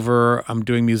all over. I'm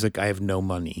doing music. I have no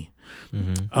money.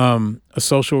 A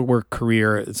social work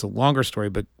career, it's a longer story,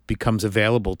 but becomes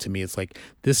available to me. It's like,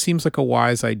 this seems like a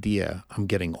wise idea. I'm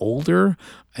getting older.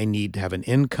 I need to have an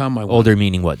income. Older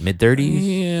meaning what, mid-30s?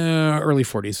 Yeah, early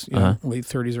 40s, late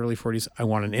 30s, early 40s. I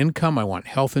want an income. I want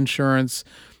health insurance.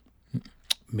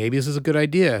 Maybe this is a good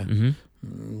idea.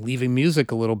 Leaving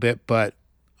music a little bit, but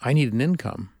I need an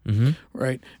income,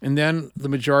 right? And then the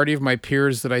majority of my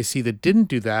peers that I see that didn't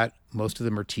do that, most of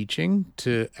them are teaching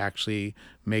to actually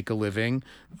make a living.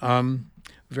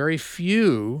 Very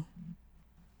few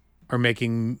are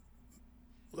making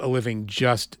a living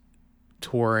just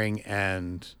touring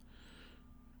and,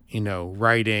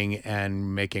 writing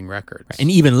and making records.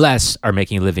 And even less are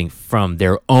making a living from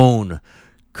their own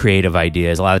creative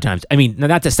ideas. A lot of times,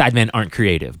 not that sidemen aren't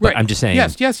creative, but right. I'm just saying.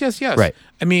 Yes. Right.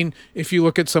 If you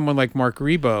look at someone like Mark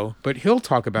Ribot, but he'll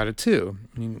talk about it too.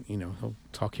 He'll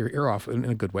talk your ear off in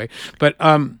a good way. But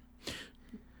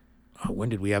when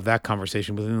did we have that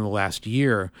conversation? Within the last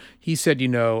year. He said,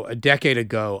 a decade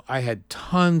ago, I had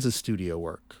tons of studio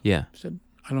work. Yeah. I said,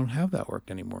 I don't have that work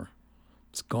anymore.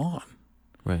 It's gone.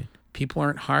 Right. People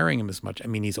aren't hiring him as much.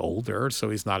 He's older, so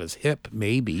he's not as hip,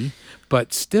 maybe.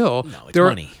 But still, no, it's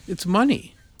money. It's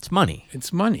money. It's money.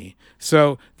 It's money.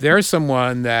 So there's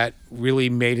someone that really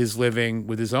made his living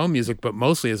with his own music, but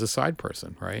mostly as a side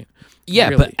person, right? Yeah,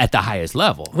 really. But at the highest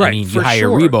level. Right, you for hire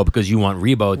sure. Ribot because you want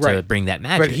Ribot to Right. bring that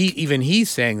magic. But he's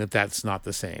saying that that's not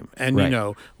the same. And,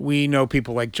 Right. we know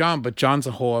people like John, but John's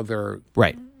a whole other...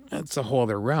 Right. That's a whole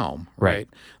other realm, Right.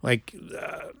 right?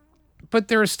 But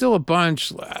there are still a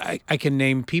bunch. I can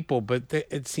name people, but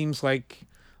it seems like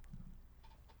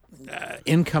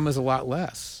income is a lot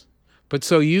less. But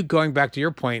so you, going back to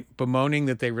your point, bemoaning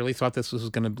that they really thought this was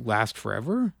going to last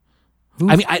forever?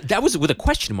 That was with a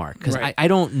question mark, because Right. I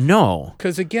don't know.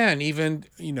 Because again,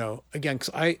 because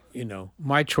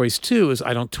my choice too is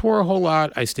I don't tour a whole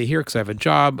lot. I stay here because I have a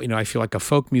job. I feel like a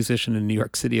folk musician in New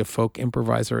York City, a folk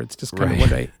improviser. It's just kind of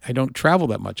what I don't travel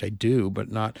that much. I do, but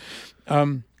not.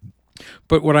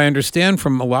 But what I understand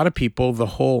from a lot of people,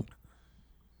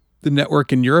 the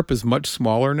network in Europe is much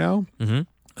smaller now.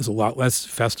 There's a lot less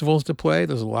festivals to play.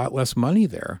 There's a lot less money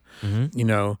there.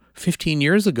 15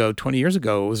 years ago, 20 years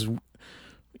ago,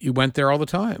 you went there all the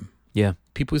time. Yeah.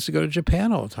 People used to go to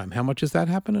Japan all the time. How much is that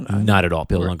happening? Not at all.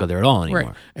 People don't go there at all anymore.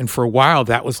 Right. And for a while,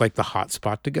 that was like the hot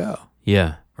spot to go.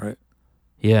 Yeah. Right.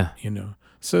 Yeah.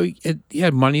 So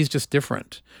money's just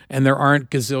different, and there aren't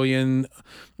gazillion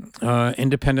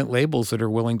independent labels that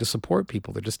are willing to support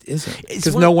people. There just isn't,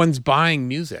 because no one's buying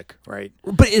music, right?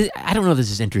 But I don't know if this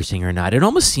is interesting or not. It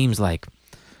almost seems like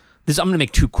this. I'm going to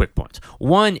make two quick points.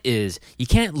 One is you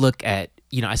can't look at.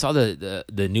 I saw the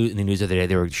news in the news the other day.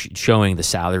 They were showing the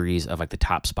salaries of like the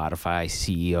top Spotify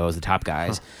CEOs, the top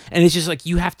guys, and it's just like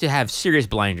you have to have serious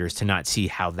blinders to not see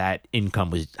how that income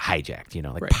was hijacked.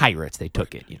 Like Right. pirates, they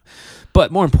took it.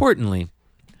 But more importantly,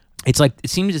 it's like it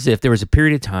seems as if there was a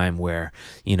period of time where,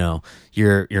 you know,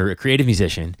 you're a creative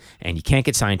musician and you can't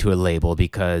get signed to a label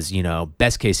because, you know,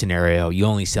 best case scenario, you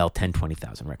only sell 10,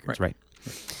 20,000 records, right?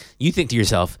 You think to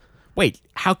yourself, wait,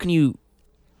 how can you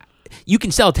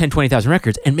can sell 10, 20,000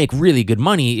 records and make really good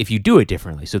money if you do it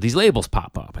differently. So these labels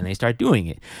pop up and they start doing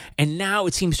it. And now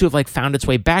it seems to have like found its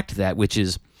way back to that, which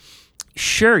is,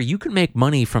 sure, you can make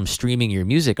money from streaming your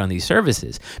music on these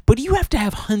services, but you have to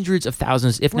have hundreds of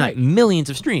thousands, if not millions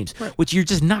of streams, which you're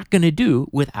just not going to do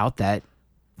without that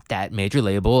major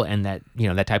label and that, you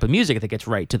know, that type of music that gets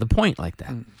right to the point like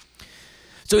that.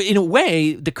 So in a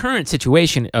way, the current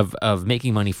situation of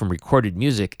making money from recorded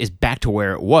music is back to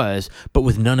where it was, but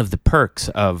with none of the perks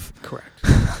of... Correct.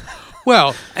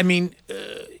 Well, I mean,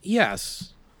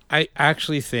 yes. I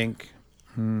actually think...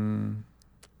 and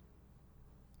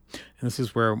this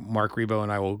is where Mark Ribot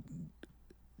and I will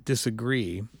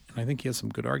disagree, and I think he has some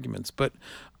good arguments, but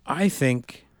I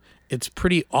think it's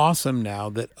pretty awesome now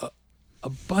that a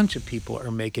bunch of people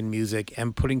are making music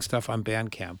and putting stuff on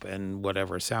Bandcamp and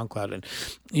whatever, SoundCloud, and,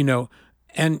 you know,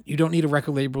 and you don't need a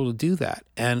record label to do that.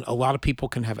 And a lot of people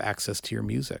can have access to your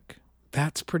music.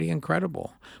 That's pretty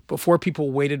incredible. Before,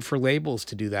 people waited for labels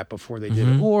to do that before they did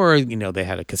it, or, you know, they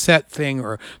had a cassette thing,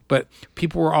 but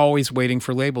people were always waiting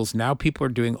for labels. Now people are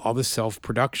doing all this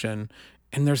self-production,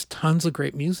 and there's tons of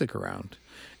great music around.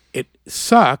 It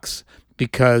sucks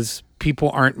because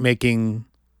people aren't making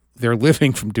their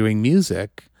living from doing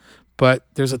music, but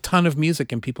there's a ton of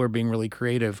music and people are being really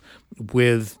creative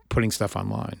with putting stuff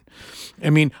online.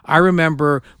 I mean, I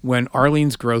remember when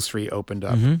Arlene's Grocery opened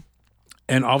up,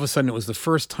 and all of a sudden it was the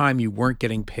first time you weren't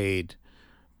getting paid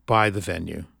by the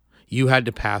venue. You had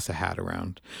to pass a hat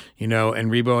around, you know, and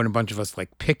Ribot and a bunch of us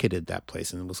like picketed that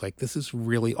place, and it was like, this is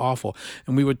really awful.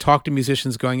 And we would talk to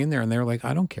musicians going in there, and they were like,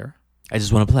 I don't care. I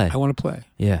just want to play. I want to play.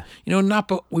 Yeah. You know,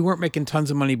 but we weren't making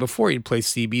tons of money before. You'd play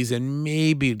CBs and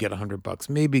maybe you'd get $100,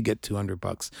 maybe you'd get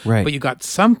 $200. Right. But you got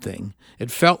something.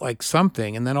 It felt like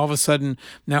something. And then all of a sudden,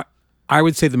 now I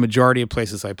would say the majority of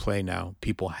places I play now,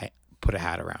 people put a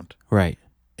hat around. Right.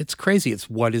 It's crazy. It's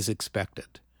what is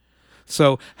expected.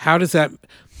 So how does that,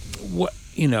 what,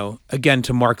 you know, again,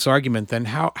 to Mark's argument, then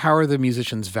how are the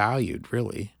musicians valued,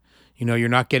 really? You know, you're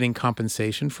not getting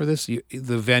compensation for this.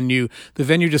 The venue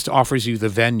just offers you the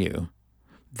venue.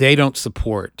 They don't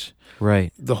support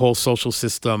the whole social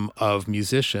system of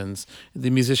musicians.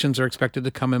 The musicians are expected to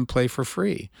come and play for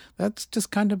free. That's just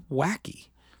kind of wacky.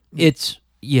 It's,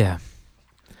 yeah.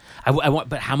 I want,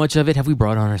 but how much of it have we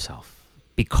brought on ourselves?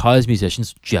 Because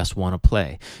musicians just want to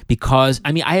play. Because,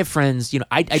 I mean, I have friends, you know,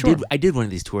 I did one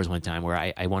of these tours one time where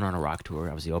I went on a rock tour.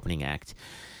 I was the opening act.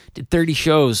 Did 30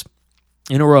 shows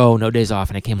in a row, no days off,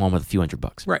 and I came home with a few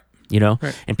 $100. Right. You know?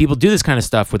 Right. And people do this kind of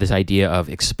stuff with this idea of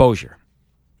exposure.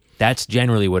 That's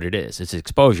generally what it is. It's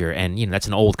exposure. And, you know, that's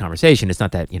an old conversation. It's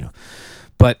not that, you know.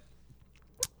 But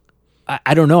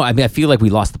I don't know. I mean, I feel like we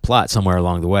lost the plot somewhere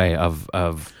along the way of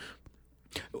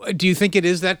Do you think it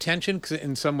is that tension? Because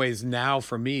in some ways now,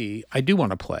 for me, I do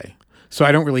want to play. So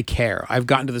I don't really care. I've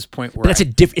gotten to this point where... But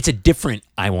it's a different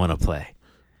I want to play.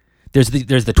 There's the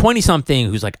 20-something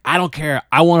who's like, I don't care.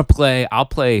 I want to play. I'll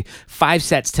play 5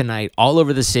 sets tonight all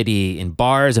over the city in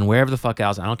bars and wherever the fuck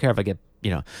else. I don't care if I get,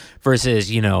 you know, versus,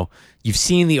 you know, you've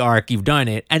seen the arc, you've done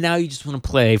it, and now you just want to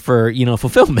play for, you know,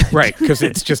 fulfillment. Right, because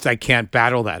it's just I can't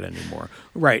battle that anymore.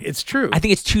 Right, it's true. I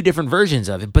think it's two different versions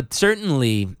of it, but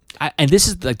certainly, and this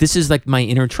is like my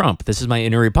inner Trump. This is my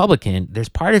inner Republican. There's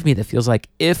part of me that feels like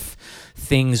if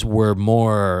things were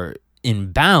more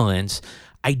in balance,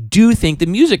 I do think the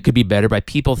music could be better by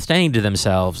people saying to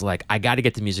themselves, like, I got to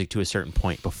get the music to a certain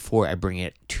point before I bring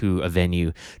it to a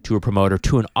venue, to a promoter,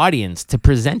 to an audience to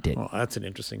present it. Well, that's an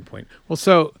interesting point.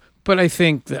 Well, but I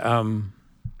think I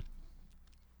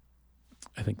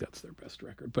think that's their best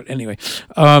record. But anyway,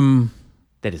 that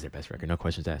is their best record, no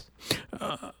questions asked.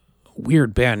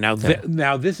 Weird band. Now,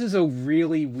 now this is a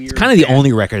really weird. It's kind of the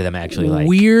only record of them actually like.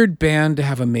 Weird band to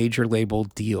have a major label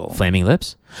deal. Flaming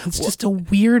Lips. It's just a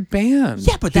weird band.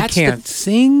 Yeah, but he can't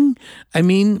sing. I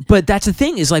mean, but that's the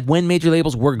thing is like when major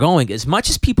labels were going, as much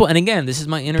as people, and again, this is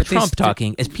my inner Trump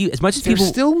talking. As much as people,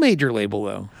 still major label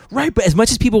though. Right, but as much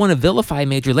as people want to vilify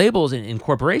major labels and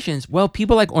corporations, well,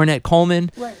 people like Ornette Coleman,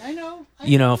 right? I know.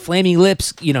 You know, Flaming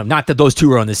Lips. You know, not that those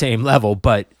two are on the same level,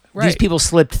 but these people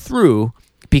slipped through.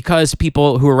 Because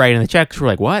people who were writing the checks were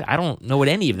like, what? I don't know what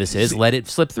any of this is. Let it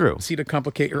slip through. See, to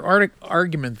complicate your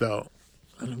argument, though,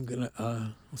 and I'm going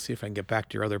to let's see if I can get back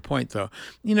to your other point, though.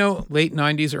 You know, late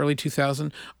 90s, early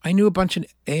 2000, I knew a bunch of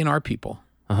A&R people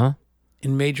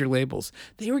in major labels.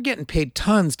 They were getting paid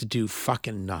tons to do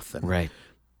fucking nothing. Right.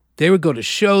 They would go to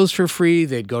shows for free.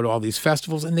 They'd go to all these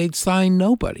festivals, and they'd sign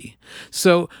nobody.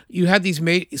 So you had these.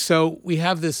 So we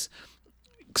have this.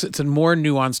 It's a more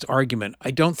nuanced argument.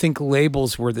 I don't think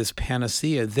labels were this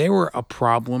panacea. They were a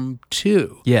problem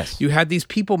too. Yes. You had these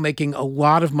people making a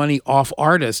lot of money off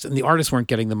artists, and the artists weren't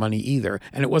getting the money either.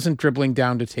 And it wasn't dribbling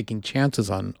down to taking chances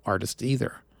on artists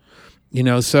either.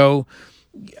 So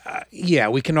yeah,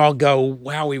 we can all go,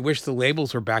 wow, we wish the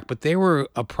labels were back, but they were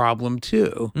a problem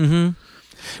too. Mm-hmm.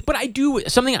 But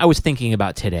something I was thinking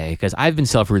about today, because I've been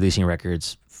self-releasing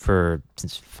records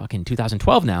since fucking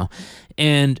 2012 now,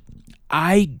 and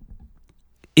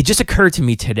it just occurred to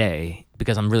me today,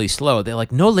 because I'm really slow, they're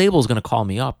like, no label's going to call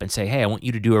me up and say, hey, I want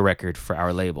you to do a record for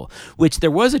our label, which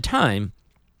there was a time,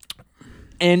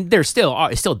 and it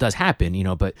still does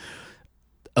happen, but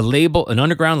an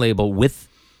underground label with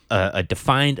a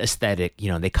defined aesthetic,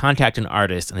 they contact an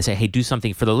artist and they say, hey, do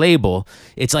something for the label.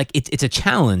 It's like, it's a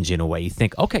challenge in a way. You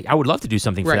think, okay, I would love to do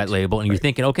something for that label. And you're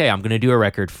thinking, okay, I'm going to do a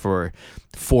record for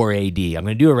 4AD. I'm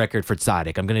going to do a record for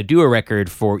Tzadik. I'm going to do a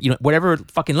record for, whatever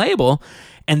fucking label.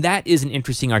 And that is an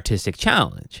interesting artistic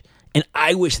challenge. And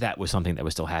I wish that was something that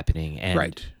was still happening. And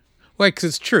right. Well, because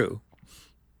it's true.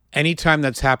 Anytime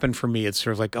that's happened for me, it's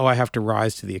sort of like, oh, I have to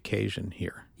rise to the occasion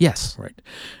here. Yes. Right.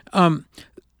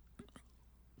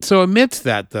 So amidst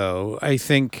that, though, I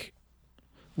think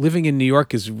living in New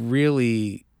York is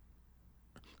really,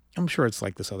 I'm sure it's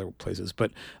like this other places, but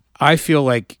I feel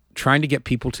like trying to get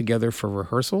people together for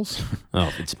rehearsals.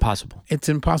 Oh, it's impossible. It's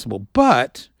impossible.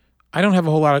 But I don't have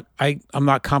a whole lot of, I'm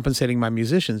not compensating my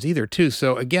musicians either, too.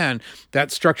 So again,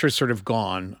 that structure is sort of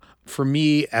gone. For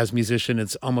me as a musician,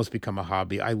 it's almost become a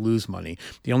hobby. I lose money.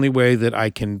 The only way that I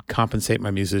can compensate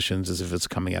my musicians is if it's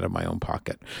coming out of my own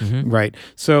pocket, right?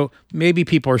 So maybe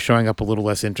people are showing up a little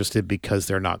less interested because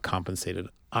they're not compensated.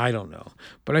 I don't know.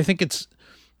 But I think it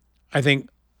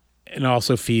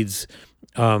also feeds,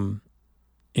 in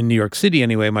New York City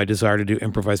anyway, my desire to do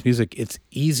improvised music. It's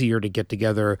easier to get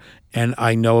together, and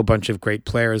I know a bunch of great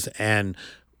players, and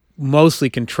mostly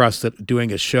can trust that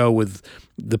doing a show with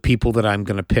the people that I'm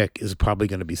going to pick is probably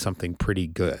going to be something pretty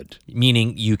good.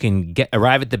 Meaning you can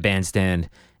arrive at the bandstand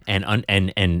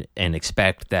and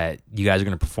expect that you guys are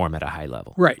going to perform at a high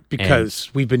level. Right,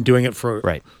 because we've been doing it for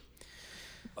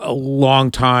a long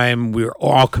time. We're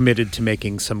all committed to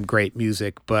making some great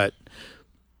music, but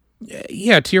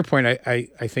yeah, to your point,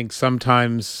 I think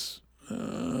sometimes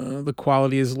the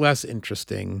quality is less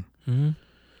interesting. Mm-hmm.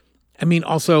 I mean,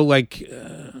 also, like,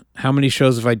 how many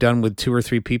shows have I done with 2 or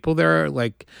 3 people there?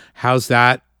 Like, how's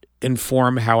that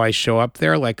inform how I show up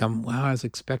there? Like, I was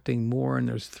expecting more, and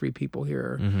there's 3 people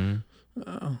here.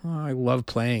 Mm-hmm. I love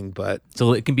playing, but...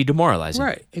 So it can be demoralizing.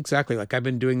 Right, exactly. Like, I've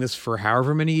been doing this for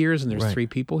however many years, and there's 3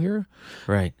 people here.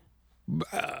 Right.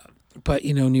 But,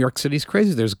 New York City's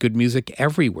crazy. There's good music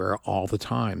everywhere all the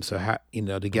time. So,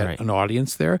 to get an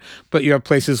audience there. But you have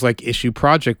places like Issue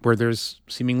Project where there's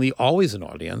seemingly always an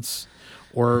audience.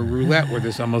 Or Roulette where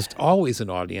there's almost always an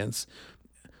audience.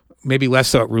 Maybe less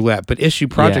so at Roulette. But Issue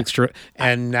Project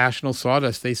and National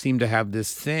Sawdust, they seem to have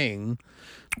this thing.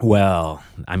 Well,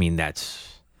 I mean,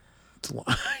 that's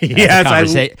yes,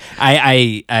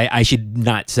 I should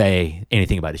not say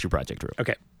anything about Issue Project.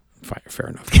 Okay. Fine, fair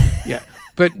enough. Yeah.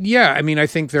 But yeah, I mean, I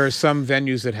think there are some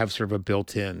venues that have sort of a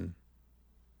built-in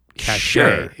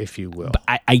cachet, if you will.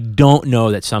 But I don't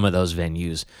know that some of those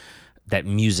venues, that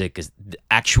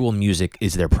actual music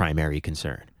is their primary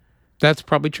concern. That's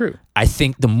probably true. I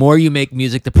think the more you make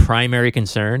music the primary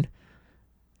concern,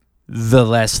 the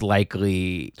less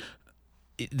likely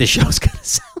the show's going to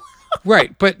sell.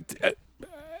 Right, but...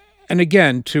 and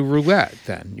again, to Roulette,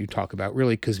 then, you talk about,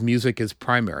 really, because music is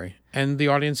primary, and the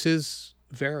audiences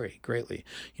vary greatly.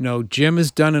 Jim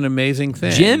has done an amazing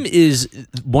thing. Jim is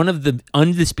one of the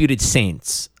undisputed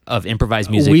saints of improvised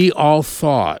music. We all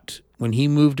thought, when he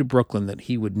moved to Brooklyn, that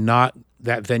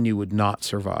that venue would not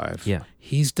survive. Yeah.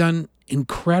 He's done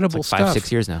incredible stuff.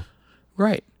 5-6 years now.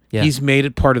 Right. Yeah. He's made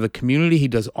it part of the community. He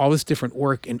does all this different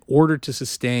work in order to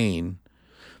sustain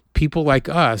people like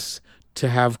us to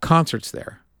have concerts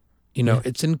there.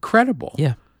 It's incredible.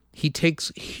 Yeah. He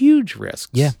takes huge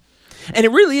risks. Yeah. And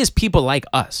it really is people like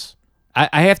us.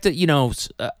 I have to,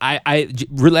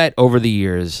 Roulette over the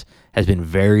years has been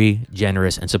very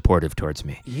generous and supportive towards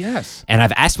me. Yes. And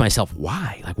I've asked myself,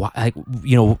 why? Like, why? Like,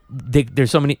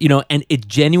 there's so many, and it's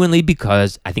genuinely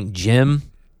because I think Jim,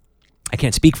 I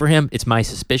can't speak for him. It's my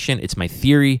suspicion. It's my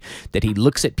theory that he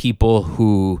looks at people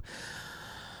who,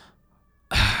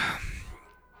 I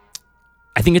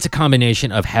think it's a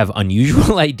combination of have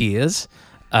unusual ideas,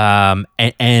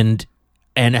 and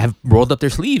and have rolled up their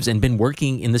sleeves and been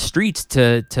working in the streets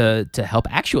to help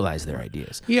actualize their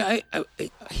ideas. Yeah,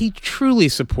 he truly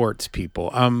supports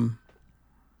people.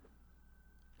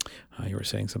 You were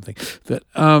saying something that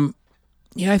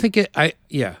yeah, I think I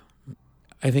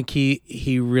think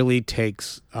he really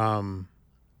takes I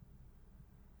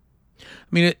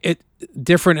mean it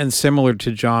different and similar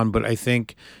to John, but I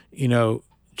think, you know,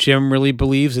 Jim really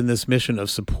believes in this mission of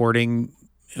supporting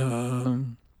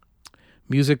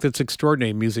music that's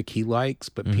extraordinary, music he likes,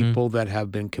 but people that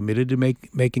have been committed to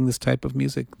making this type of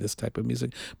music.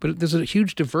 But there's a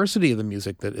huge diversity of the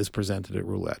music that is presented at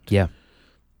Roulette. Yeah.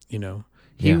 You know,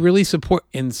 he really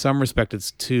in some respect,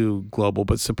 it's too global,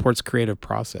 but supports creative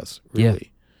process,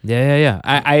 really. Yeah.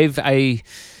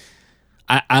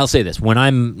 I'll say this. When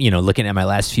I'm, you know, looking at my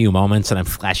last few moments and I'm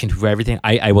flashing through everything,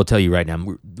 I will tell you right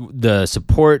now, the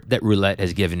support that Roulette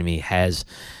has given me has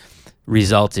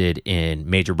resulted in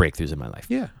major breakthroughs in my life.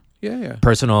 Yeah.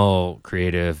 Personal,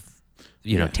 creative,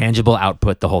 you know, tangible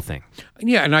output, the whole thing.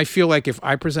 Yeah, and I feel like if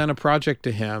I present a project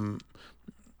to him,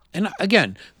 and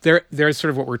again, there's sort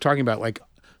of what we're talking about, like,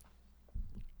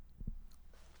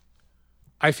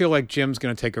 I feel like Jim's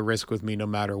going to take a risk with me no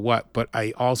matter what, but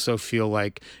I also feel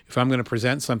like if I'm going to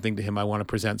present something to him, I want to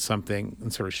present something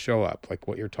and sort of show up, like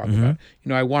what you're talking about. You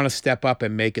know, I want to step up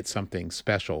and make it something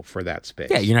special for that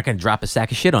space. Yeah, you're not going to drop a sack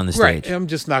of shit on the stage. Right. I'm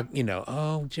just not, you know,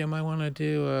 oh, Jim, I want to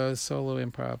do a solo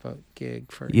improv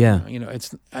gig for, Yeah. you know,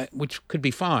 it's which could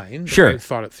be fine. Sure. I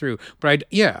thought it through. But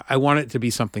I want it to be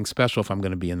something special if I'm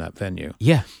going to be in that venue.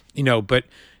 Yeah. You know, but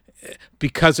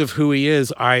because of who he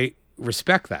is, I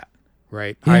respect that.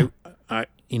 Right. Yeah. I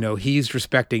you know, he's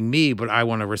respecting me, but I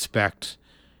want to respect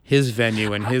his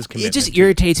venue and his commitment. It just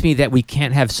irritates me that we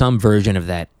can't have some version of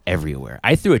that everywhere.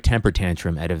 I threw a temper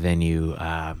tantrum at a venue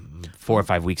 4 or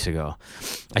 5 weeks ago.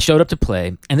 I showed up to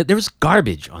play, and there was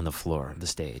garbage on the floor of the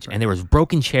stage, and there was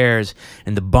broken chairs,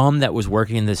 and the bum that was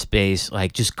working in the space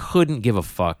like just couldn't give a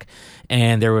fuck.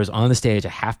 And there was on the stage a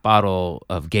half bottle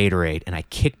of Gatorade, and I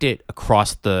kicked it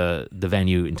across the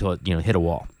venue until it, you know, hit a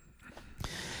wall.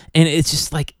 And it's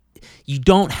just like, you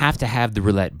don't have to have the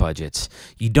Roulette budgets.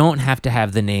 You don't have to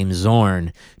have the name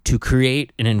Zorn to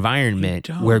create an environment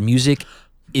where music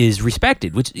is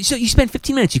respected. So you spend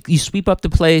 15 minutes, you sweep up the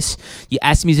place, you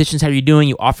ask the musicians how you're doing,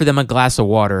 you offer them a glass of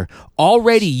water.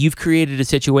 Already you've created a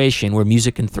situation where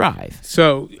music can thrive.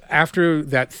 So after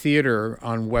that theater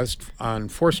on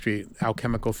 4th Street,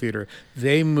 Alchemical Theater,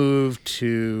 they moved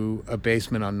to a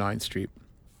basement on 9th Street.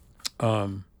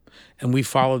 And we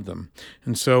followed them.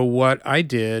 And so what I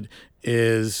did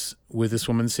is, with this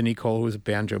woman, Cindy Cole, who was a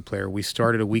banjo player, we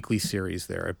started a weekly series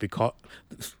there. It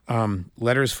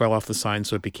letters fell off the sign,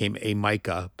 so it became A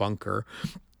Mica Bunker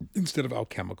instead of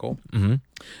Alchemical.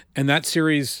 And that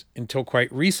series, until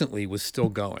quite recently, was still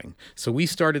going. So we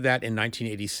started that in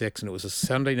 1986, and it was a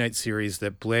Sunday night series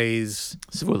that Blaze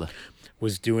Savula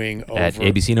was doing over at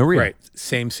ABC No Real. Right,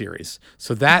 same series.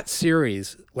 So that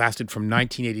series lasted from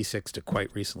 1986 to quite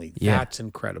recently. Yeah. That's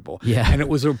incredible. Yeah. And it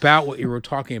was about what you were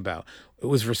talking about. It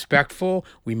was respectful.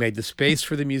 We made the space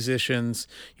for the musicians.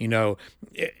 You know,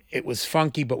 it was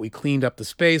funky, but we cleaned up the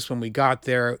space when we got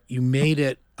there. You made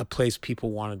it a place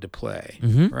people wanted to play,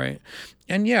 right?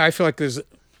 And yeah, I feel like there's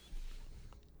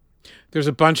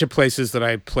a bunch of places that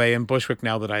I play in Bushwick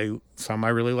now that some I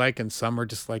really like, and some are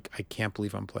just like, I can't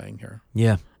believe I'm playing here.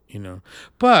 Yeah. You know,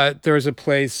 but there's a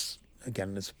place,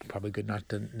 again, it's probably good not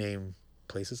to name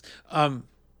places.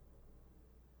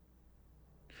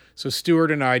 So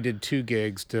Stuart and I did 2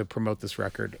 gigs to promote this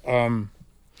record. And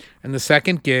the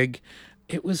second gig,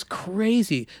 it was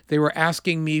crazy. They were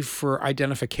asking me for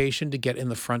identification to get in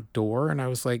the front door, and I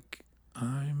was like,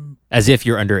 As if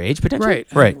you're underage, potentially?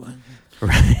 Right.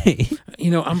 Right.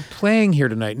 You know, I'm playing here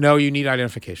tonight. No, you need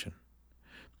identification.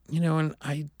 You know, and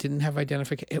I didn't have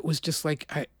identification. It was just like,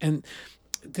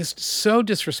 this so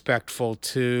disrespectful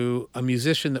to a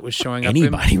musician that was showing up.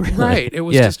 Anybody, really. Right. It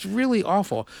was just really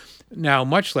awful. Now,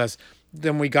 much less,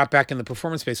 then we got back in the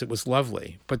performance space. It was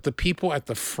lovely. But the people at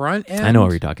the front end. I know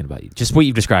what you're talking about. Just what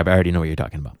you've described, I already know what you're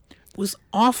talking about. Was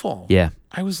awful. Yeah.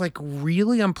 I was like,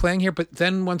 really? I'm playing here? But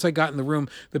then once I got in the room,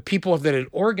 the people that had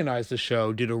organized the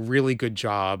show did a really good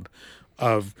job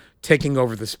of taking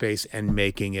over the space and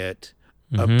making it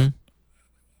a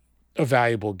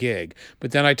valuable gig.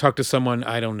 But then I talked to someone,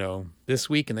 I don't know, this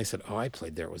week, and they said, oh, I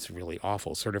played there. It was really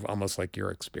awful. Sort of almost like your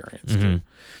experience. Too.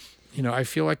 You know, I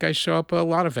feel like I show up at a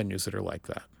lot of venues that are like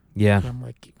that. Yeah. And I'm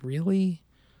like, really?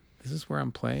 This is where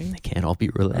I'm playing? They can't all be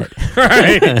Roulette.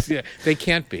 Right. Yeah, they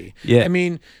can't be. Yeah. I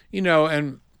mean, you know,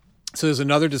 and so there's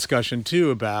another discussion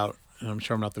too about and I'm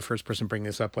sure I'm not the first person bringing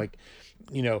this up, like,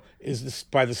 is this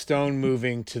by the Stone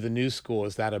moving to the new school,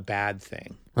 is that a bad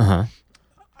thing? Uh-huh.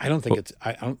 I don't think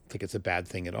it's a bad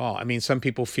thing at all. I mean, some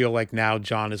people feel like now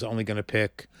John is only going to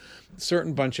pick a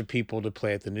certain bunch of people to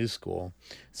play at the new school.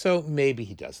 So maybe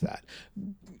he does that.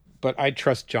 But I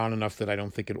trust John enough that I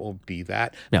don't think it will be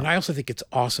that. No. And I also think it's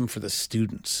awesome for the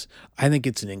students. I think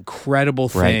it's an incredible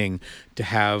thing to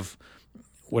have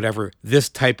this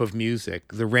type of music,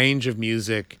 the range of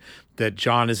music that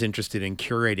John is interested in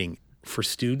curating for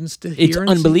students to hear. It's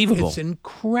unbelievable. It's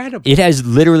incredible. It has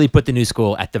literally put the new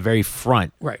school at the very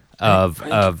front Right.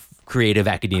 of creative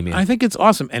academia. I think it's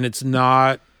awesome. And it's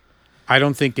not, I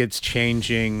don't think it's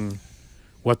changing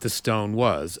what the Stone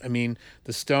was. I mean,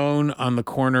 the Stone on the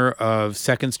corner of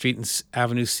 2nd Street and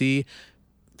Avenue C,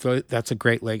 that's a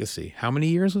great legacy. How many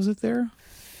years was it there?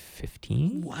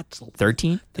 15? What?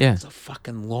 13? Yeah. That's a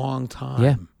fucking long time.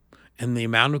 Yeah. And the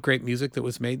amount of great music that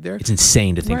was made there. It's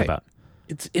insane to think Right. about.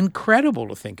 It's incredible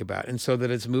to think about. And so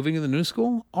that it's moving to the new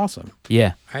school, awesome.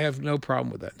 Yeah. I have no problem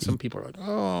with that. Some people are like,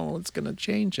 oh, it's going to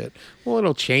change it. Well,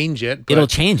 it'll change it. It'll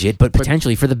change it, but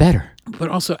potentially for the better. But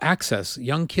also access.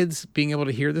 Young kids being able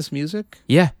to hear this music,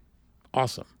 Yeah.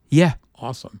 awesome. Yeah.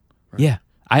 Awesome. Yeah.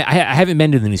 I haven't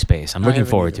been to the new space. I'm looking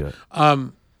haven't forward either. to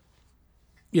it.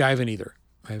 Yeah, I haven't either.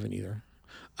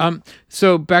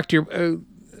 So back to your,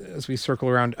 as we circle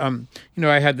around,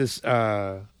 I had this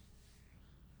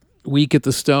week at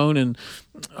the Stone, and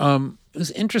it was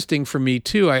interesting for me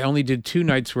too. I only did 2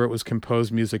 nights where it was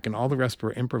composed music, and all the rest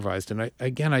were improvised. And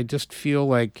I just feel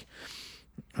like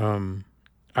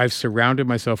I've surrounded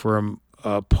myself, or I'm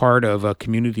a part of a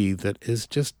community that is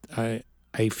just I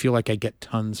feel like I get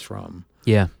tons from.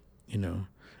 Yeah.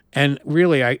 And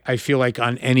really, I feel like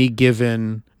on any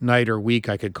given night or week,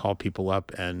 I could call people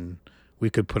up and we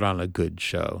could put on a good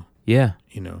show. Yeah.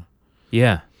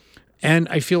 Yeah. And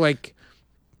I feel like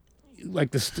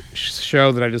this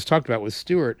show that I just talked about with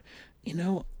Stewart,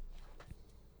 you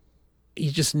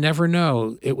just never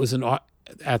know. It was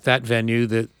at that venue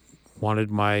that wanted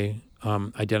my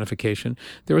identification.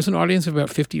 There was an audience of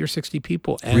about 50 or 60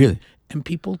 people. And, Really? And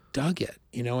people dug it,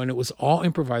 and it was all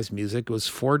improvised music. It was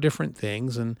 4 different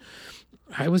things. And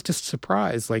I was just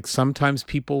surprised. Like, sometimes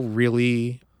people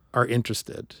really are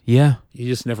interested. Yeah. You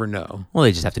just never know. Well,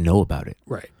 they just have to know about it.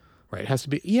 Right. It has to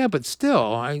be. Yeah, but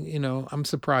still, I'm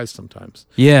surprised sometimes.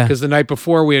 Yeah. Because the night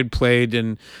before we had played,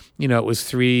 and, it was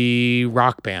 3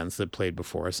 rock bands that played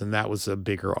before us, and that was a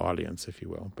bigger audience, if you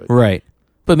will. But Right.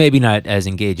 But maybe not as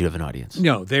engaged of an audience.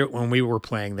 no, when we were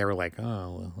playing, they were like,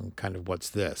 oh, well, kind of, what's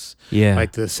this? Yeah.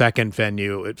 Like the second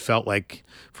venue, it felt like,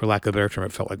 for lack of a better term,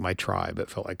 it felt like my tribe.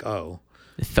 It felt like,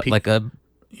 It felt like a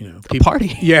people,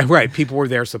 party. Yeah, right. People were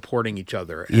there supporting each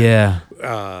other. And,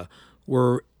 Yeah.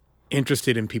 were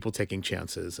interested in people taking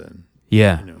chances, and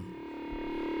Yeah.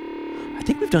 I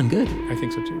think we've done good. I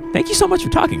think so too. Thank you so much for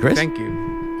talking, Chris. Thank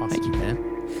you. Awesome. Thank you, man.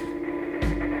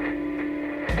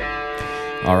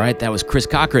 All right, that was Chris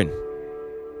Cochran.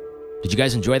 Did you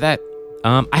guys enjoy that?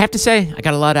 I have to say, I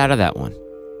got a lot out of that one.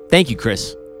 Thank you,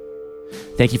 Chris.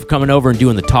 Thank you for coming over and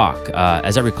doing the talk.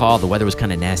 As I recall, the weather was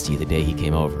kind of nasty the day he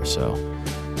came over, so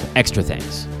extra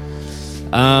thanks.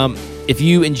 If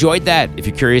you enjoyed that, if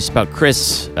you're curious about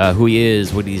Chris, who he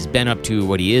is, what he's been up to,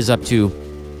 what he is up to,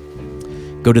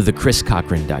 go to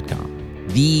thechriscochran.com.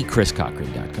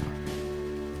 Thechriscochran.com.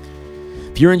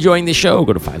 If you're enjoying the show,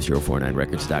 go to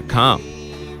 5049records.com.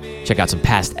 Check out some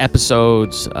past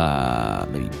episodes.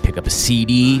 Maybe pick up a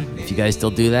CD if you guys still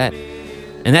do that.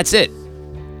 And that's it.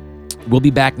 We'll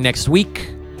be back next week.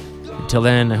 Until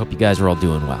then, I hope you guys are all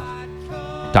doing well.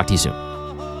 Talk to you soon.